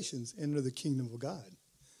tribulations enter the kingdom of God.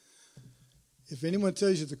 If anyone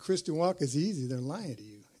tells you the Christian walk is easy, they're lying to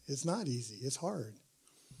you. It's not easy. It's hard.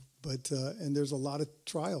 But and there's a lot of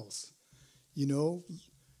trials.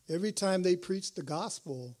 Every time they preached the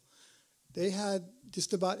gospel, they had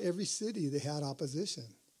just about every city, they had opposition.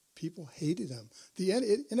 People hated them.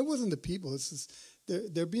 And it wasn't the people. It's just,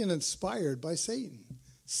 they're being inspired by Satan.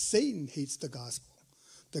 Satan hates the gospel.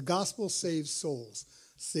 The gospel saves souls.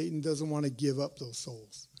 Satan doesn't want to give up those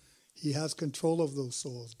souls. He has control of those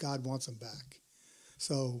souls. God wants them back.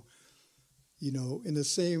 So, in the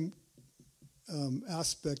same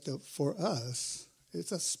aspect of for us,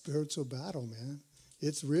 it's a spiritual battle, man.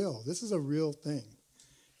 It's real. This is a real thing.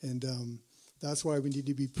 And that's why we need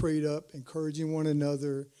to be prayed up, encouraging one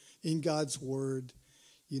another in God's word,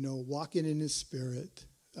 walking in his spirit.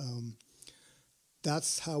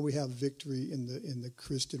 That's how we have victory in the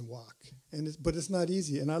Christian walk. But it's not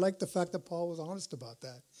easy. And I like the fact that Paul was honest about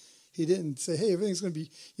that. He didn't say, hey, everything's going to be,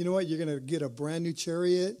 you're going to get a brand new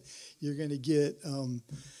chariot. You're going to get,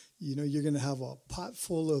 you're going to have a pot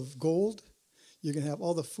full of gold. You're going to have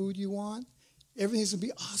all the food you want. Everything's going to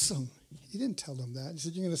be awesome. He didn't tell them that. He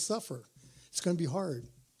said, you're going to suffer. It's going to be hard.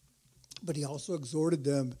 But he also exhorted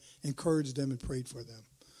them, encouraged them, and prayed for them.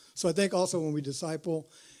 So I think also when we disciple,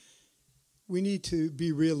 we need to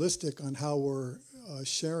be realistic on how we're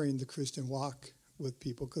sharing the Christian walk with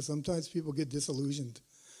people, because sometimes people get disillusioned.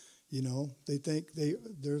 They think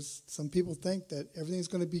there's some people think that everything's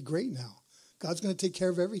going to be great now. God's going to take care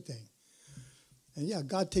of everything. And yeah,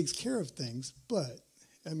 God takes care of things, but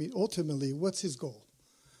ultimately, what's his goal?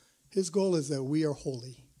 His goal is that we are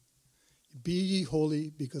holy. Be ye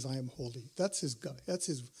holy because I am holy. That's his God.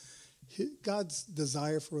 God's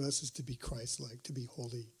desire for us is to be Christ-like, to be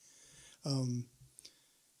holy.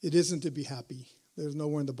 It isn't to be happy. There's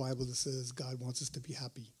nowhere in the Bible that says God wants us to be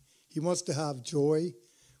happy. He wants to have joy,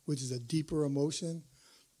 which is a deeper emotion,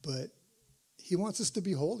 but he wants us to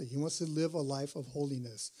be holy. He wants to live a life of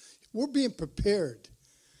holiness. We're being prepared,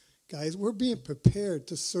 guys. We're being prepared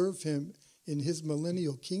to serve him in his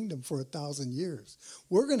millennial kingdom for 1,000 years.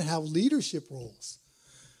 We're going to have leadership roles.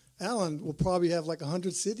 Alan will probably have like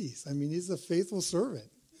 100 cities. He's a faithful servant.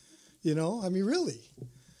 Really.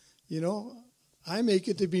 I make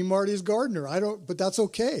it to be Marty's gardener. But that's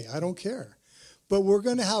okay. I don't care. But we're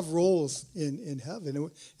going to have roles in heaven.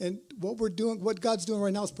 And what God's doing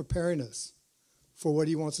right now is preparing us for what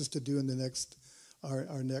he wants us to do in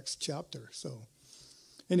our next chapter. So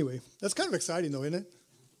anyway, that's kind of exciting though, isn't it?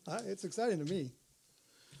 It's exciting to me.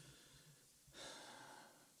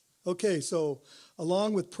 Okay, so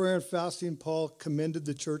along with prayer and fasting, Paul commended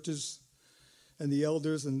the churches and the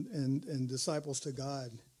elders and disciples to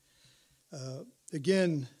God.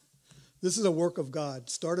 Again, this is a work of God,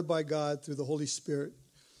 started by God through the Holy Spirit,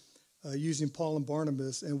 using Paul and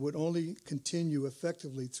Barnabas, and would only continue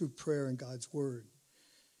effectively through prayer and God's word.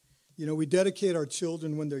 We dedicate our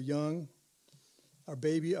children when they're young,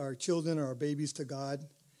 our children or our babies to God,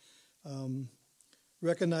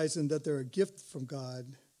 recognizing that they're a gift from God,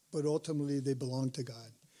 but ultimately they belong to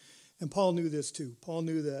God. And Paul knew this too. Paul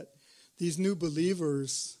knew that these new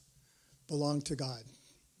believers belonged to God.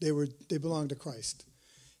 They belonged to Christ.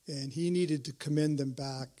 And he needed to commend them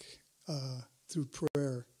back through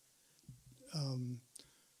prayer,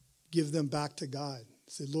 give them back to God.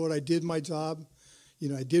 Say, Lord, I did my job.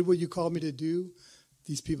 I did what you called me to do.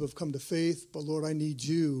 These people have come to faith, but Lord, I need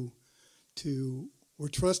you to We're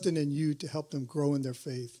trusting in you to help them grow in their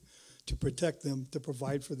faith, to protect them, to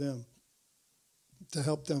provide for them, to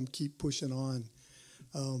help them keep pushing on,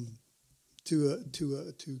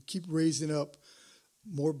 to keep raising up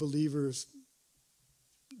more believers,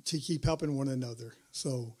 to keep helping one another.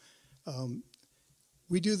 So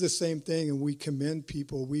we do the same thing, and we commend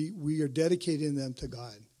people. We are dedicating them to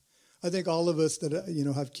God. I think all of us that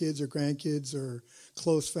have kids or grandkids or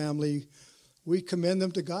close family, we commend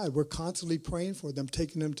them to God. We're constantly praying for them,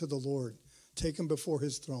 taking them to the Lord, taking them before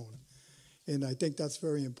his throne. And I think that's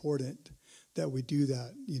very important that we do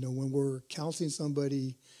that. When we're counseling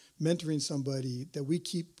somebody, mentoring somebody, that we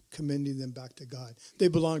keep commending them back to God. They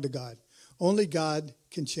belong to God. Only God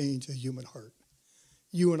can change a human heart.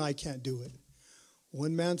 You and I can't do it.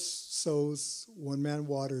 One man sows, one man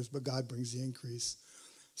waters, but God brings the increase.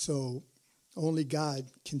 So only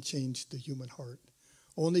God can change the human heart.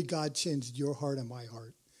 Only God changed your heart and my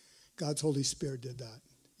heart. God's Holy Spirit did that.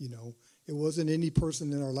 It wasn't any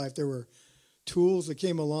person in our life. There were tools that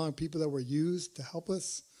came along, people that were used to help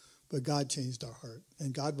us, but God changed our heart,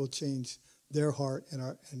 and God will change their heart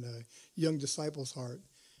and the young disciples' heart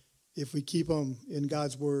if we keep them in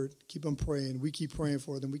God's word, keep them praying. We keep praying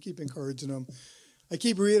for them. We keep encouraging them. I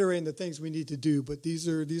keep reiterating the things we need to do, but these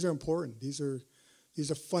are important. These are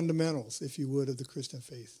fundamentals, if you would, of the Christian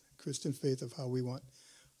faith of how we want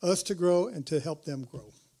us to grow and to help them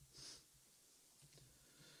grow.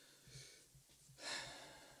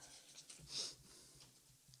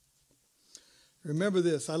 Remember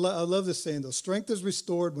this. I love this saying, though. Strength is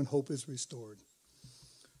restored when hope is restored.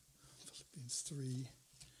 Philippians 3.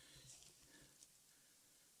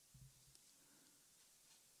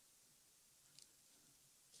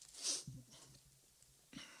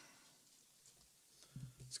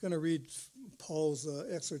 I'm going to read Paul's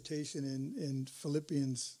exhortation in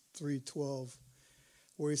Philippians 3:12,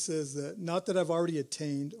 where he says that, not that I've already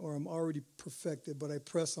attained or I'm already perfected, but I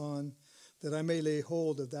press on that I may lay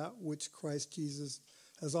hold of that which Christ Jesus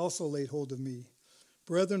has also laid hold of me.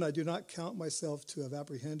 Brethren, I do not count myself to have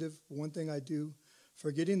apprehended. One thing I do,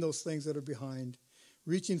 forgetting those things that are behind,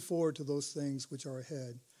 reaching forward to those things which are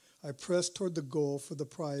ahead, I press toward the goal for the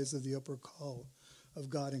prize of the upper call of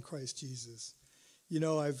God in Christ Jesus.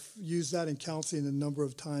 I've used that in counseling a number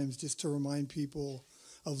of times just to remind people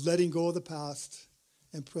of letting go of the past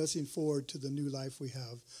and pressing forward to the new life we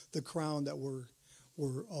have, the crown that we're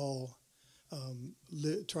all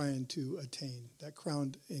trying to attain, that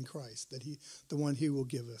crown in Christ, the one he will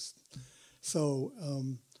give us. So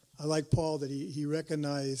I like Paul that he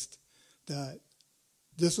recognized that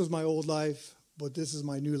this was my old life, but this is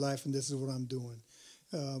my new life, and this is what I'm doing.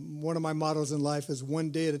 One of my mottos in life is one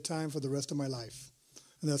day at a time for the rest of my life.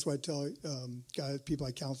 And that's why I tell people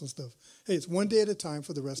I counsel and stuff, hey, it's one day at a time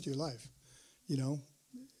for the rest of your life.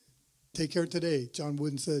 Take care today. John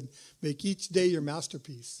Wooden said, make each day your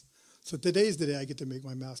masterpiece. So today's the day I get to make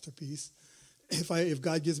my masterpiece. If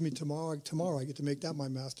God gives me tomorrow I get to make that my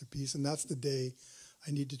masterpiece. And that's the day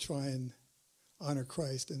I need to try and honor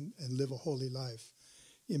Christ and live a holy life,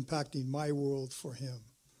 impacting my world for him.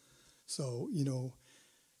 So,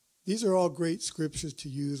 these are all great scriptures to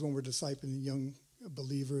use when we're discipling young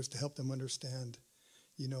believers to help them understand,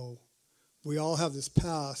 we all have this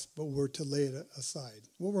past, but we're to lay it aside.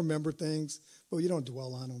 We'll remember things, but you don't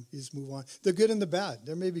dwell on them. You just move on. The good and the bad.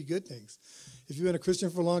 There may be good things. If you've been a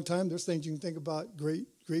Christian for a long time, there's things you can think about, great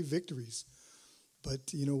victories.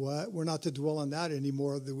 But you know what? We're not to dwell on that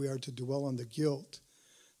anymore than we are to dwell on the guilt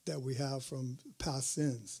that we have from past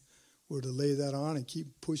sins. We're to lay that on and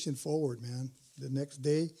keep pushing forward, man. The next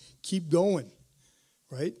day, keep going,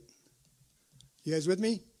 right? You guys with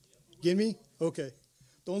me? Get me? Okay.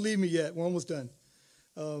 Don't leave me yet. We're almost done.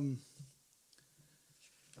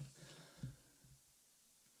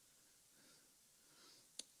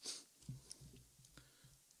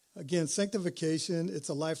 Again, sanctification, it's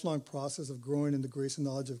a lifelong process of growing in the grace and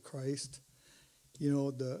knowledge of Christ.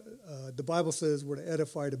 The Bible says we're to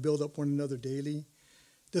edify, to build up one another daily.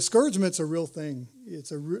 Discouragement's a real thing.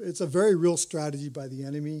 It's a very real strategy by the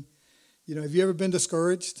enemy. Have you ever been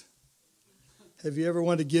discouraged? Have you ever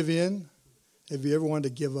wanted to give in? Have you ever wanted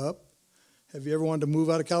to give up? Have you ever wanted to move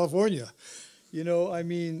out of California?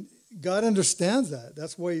 God understands that.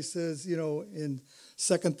 That's why he says, in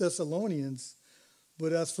 2 Thessalonians,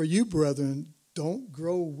 but as for you, brethren, don't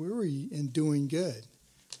grow weary in doing good.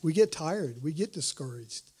 We get tired. We get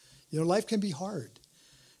discouraged. Life can be hard.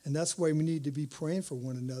 And that's why we need to be praying for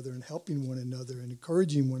one another and helping one another and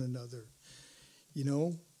encouraging one another.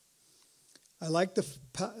 I like the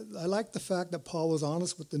fact that Paul was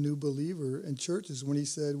honest with the new believer in churches when he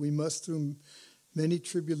said we must, through many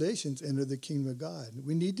tribulations enter the kingdom of God.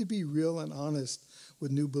 We need to be real and honest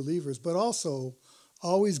with new believers, but also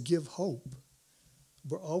always give hope.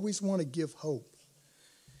 We always want to give hope.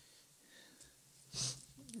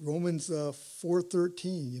 Romans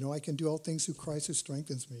 4:13, I can do all things through Christ who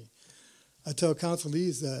strengthens me. I tell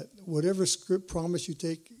counselees that whatever script promise you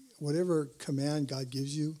take, whatever command God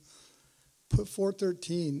gives you, put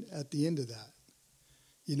 4:13 at the end of that.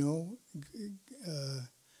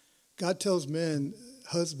 God tells men,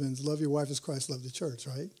 husbands, love your wife as Christ loved the church,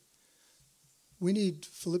 right? We need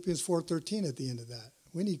Philippians 4:13 at the end of that.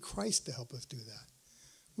 We need Christ to help us do that.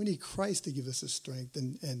 We need Christ to give us the strength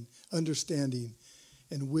and understanding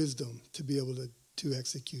and wisdom to be able to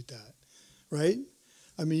execute that, right?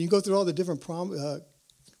 I mean, you go through all the different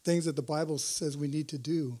things that the Bible says we need to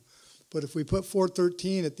do, but if we put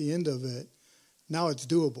 4:13 at the end of it, now it's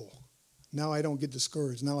doable. Now I don't get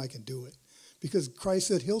discouraged. Now I can do it. Because Christ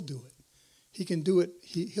said he'll do it. He can do it.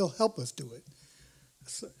 He'll help us do it.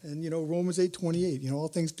 So, and, Romans 8:28, all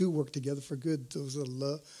things do work together for good. Those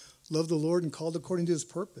that love the Lord and called according to his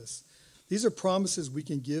purpose. These are promises we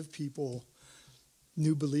can give people,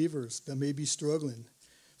 new believers that may be struggling.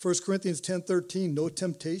 1 Corinthians 10:13, no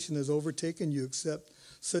temptation has overtaken you except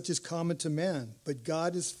such as common to man. But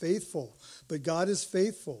God is faithful.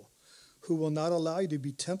 Who will not allow you to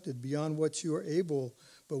be tempted beyond what you are able,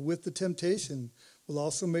 but with the temptation will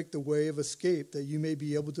also make the way of escape that you may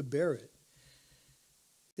be able to bear it.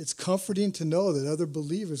 It's comforting to know that other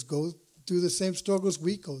believers go through the same struggles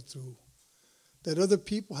we go through, that other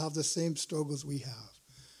people have the same struggles we have.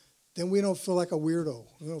 Then we don't feel like a weirdo.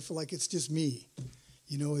 We don't feel like it's just me.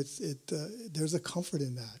 There's a comfort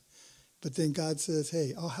in that. But then God says,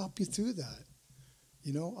 hey, I'll help you through that.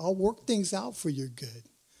 I'll work things out for your good.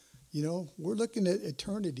 We're looking at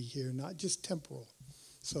eternity here, not just temporal.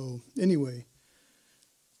 So anyway,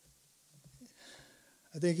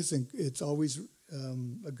 I think it's always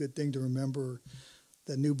a good thing to remember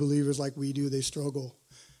that new believers like we do, they struggle.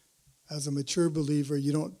 As a mature believer,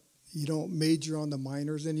 you don't major on the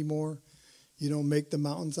minors anymore. You don't make the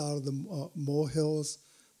mountains out of the molehills,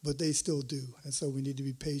 but they still do. And so we need to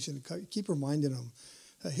be patient. Keep reminding them,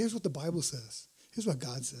 here's what the Bible says. Here's what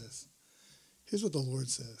God says. Here's what the Lord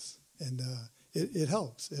says. And it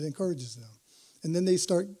helps. It encourages them. And then they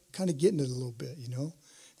start kind of getting it a little bit,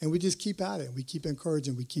 And we just keep at it. We keep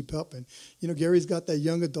encouraging. We keep helping. Gary's got that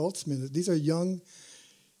young adults minute. These are young.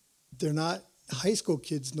 They're not high school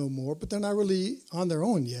kids no more, but they're not really on their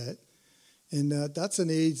own yet. And that's an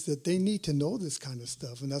age that they need to know this kind of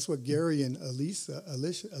stuff. And that's what Gary and Alicia.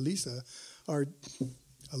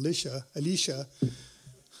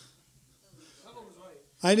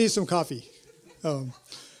 I need some coffee.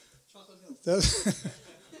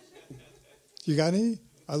 You got any?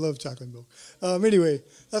 I love chocolate milk. Anyway,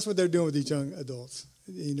 that's what they're doing with these young adults.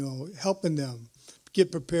 Helping them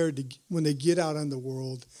get prepared when they get out in the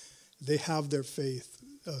world, they have their faith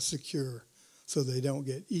secure so they don't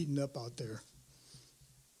get eaten up out there.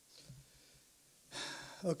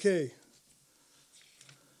 Okay.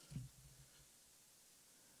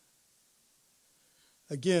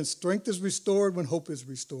 Again, strength is restored when hope is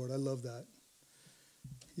restored. I love that.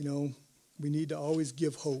 We need to always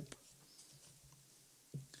give hope.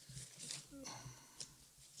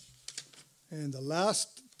 And the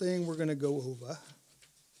last thing we're going to go over,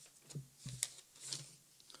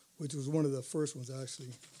 which was one of the first ones,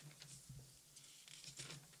 actually.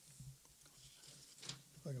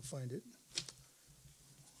 If I can find it.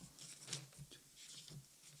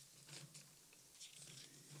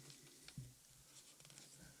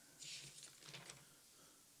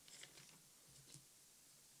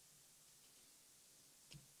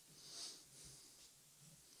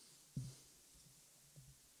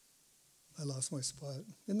 I lost my spot.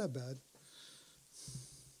 Isn't that bad?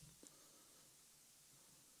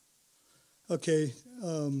 Okay, I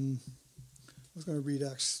was going to read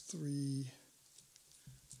Acts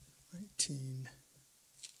 3:19.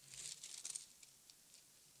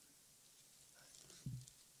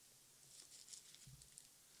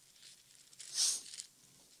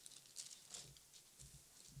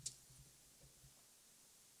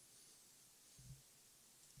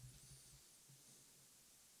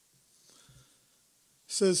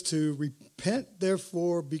 Says to repent,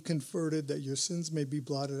 therefore, be converted, that your sins may be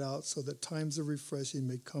blotted out, so that times of refreshing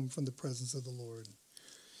may come from the presence of the Lord.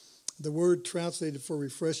 The word translated for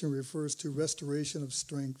refreshing refers to restoration of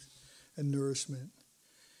strength and nourishment.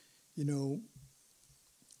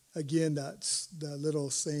 Again, that's that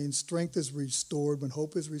little saying, strength is restored when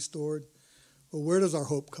hope is restored. Well, where does our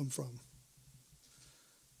hope come from?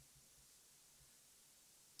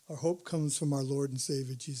 Our hope comes from our Lord and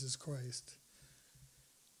Savior, Jesus Christ.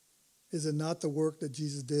 Is it not the work that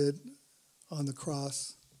Jesus did on the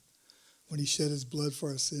cross when he shed his blood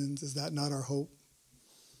for our sins? Is that not our hope?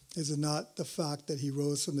 Is it not the fact that he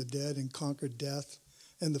rose from the dead and conquered death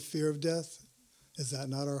and the fear of death? Is that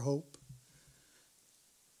not our hope?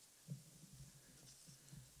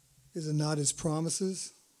 Is it not his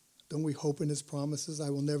promises? Don't we hope in his promises? I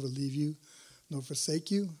will never leave you nor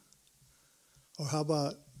forsake you. Or how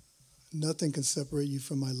about nothing can separate you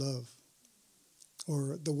from my love?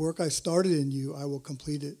 Or the work I started in you, I will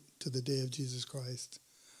complete it to the day of Jesus Christ.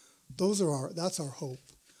 That's our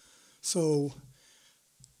hope. So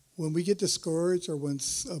when we get discouraged, or when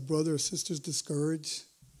a brother or sister is discouraged,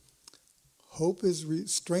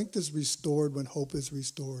 strength is restored when hope is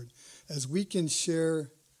restored. As we can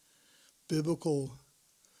share biblical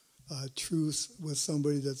truths with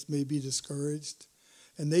somebody that's maybe discouraged,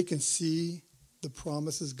 and they can see the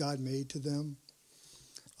promises God made to them,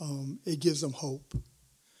 it gives them hope.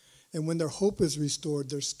 And when their hope is restored,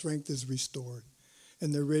 their strength is restored,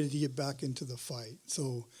 and they're ready to get back into the fight.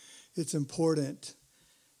 So it's important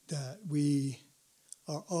that we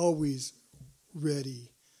are always ready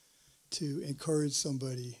to encourage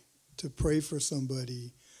somebody, to pray for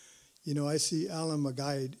somebody. You know, I see Alan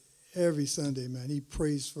McGuide every Sunday, man. He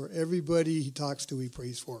prays for everybody he talks to, he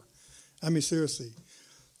prays for. I mean, seriously.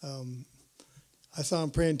 I saw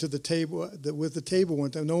him praying to the table, with the table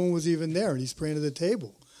one time. No one was even there, and he's praying to the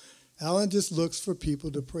table. Alan just looks for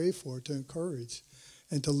people to pray for, to encourage,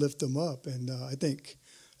 and to lift them up. And I think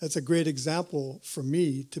that's a great example for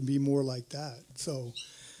me to be more like that. So,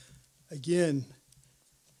 again,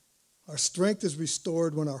 our strength is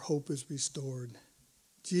restored when our hope is restored.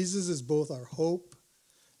 Jesus is both our hope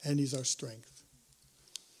and he's our strength.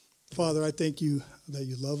 Father, I thank you that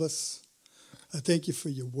you love us. I thank you for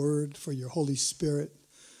your word, for your Holy Spirit,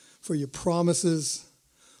 for your promises.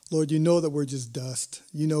 Lord, you know that we're just dust.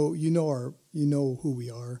 You know who we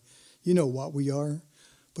are. You know what we are,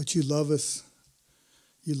 but you love us.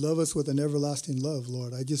 You love us with an everlasting love,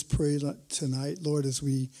 Lord. I just pray tonight, Lord, as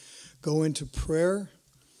we go into prayer,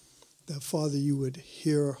 that, Father, you would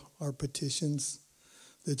hear our petitions,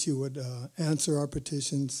 that you would answer our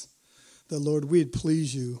petitions, that, Lord, we'd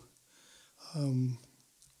please you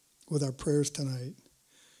with our prayers tonight.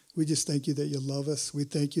 We just thank you that you love us. We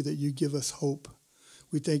thank you that you give us hope.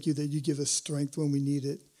 We thank you that you give us strength when we need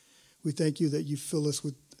it. We thank you that you fill us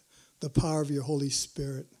with the power of your Holy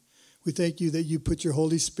Spirit. We thank you that you put your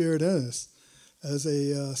Holy Spirit in us as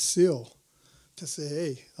a seal to say,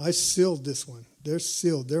 hey, I sealed this one. They're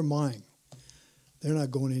sealed. They're mine. They're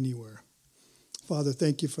not going anywhere. Father,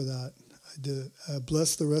 thank you for that.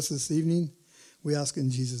 Bless the rest of this evening. We ask in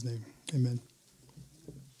Jesus' name. Amen.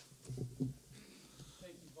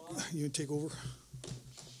 Thank you, Bob. You can take over.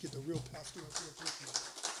 Get the real pastor up here.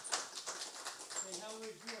 Hey, how are we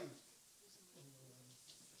doing?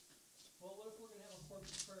 Well, what if we're going to have a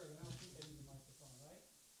corporate prayer? And I don't think I need the microphone, right?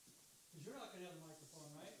 Because you're not going to have a microphone,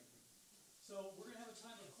 right? So we're going to have a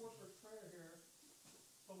time of corporate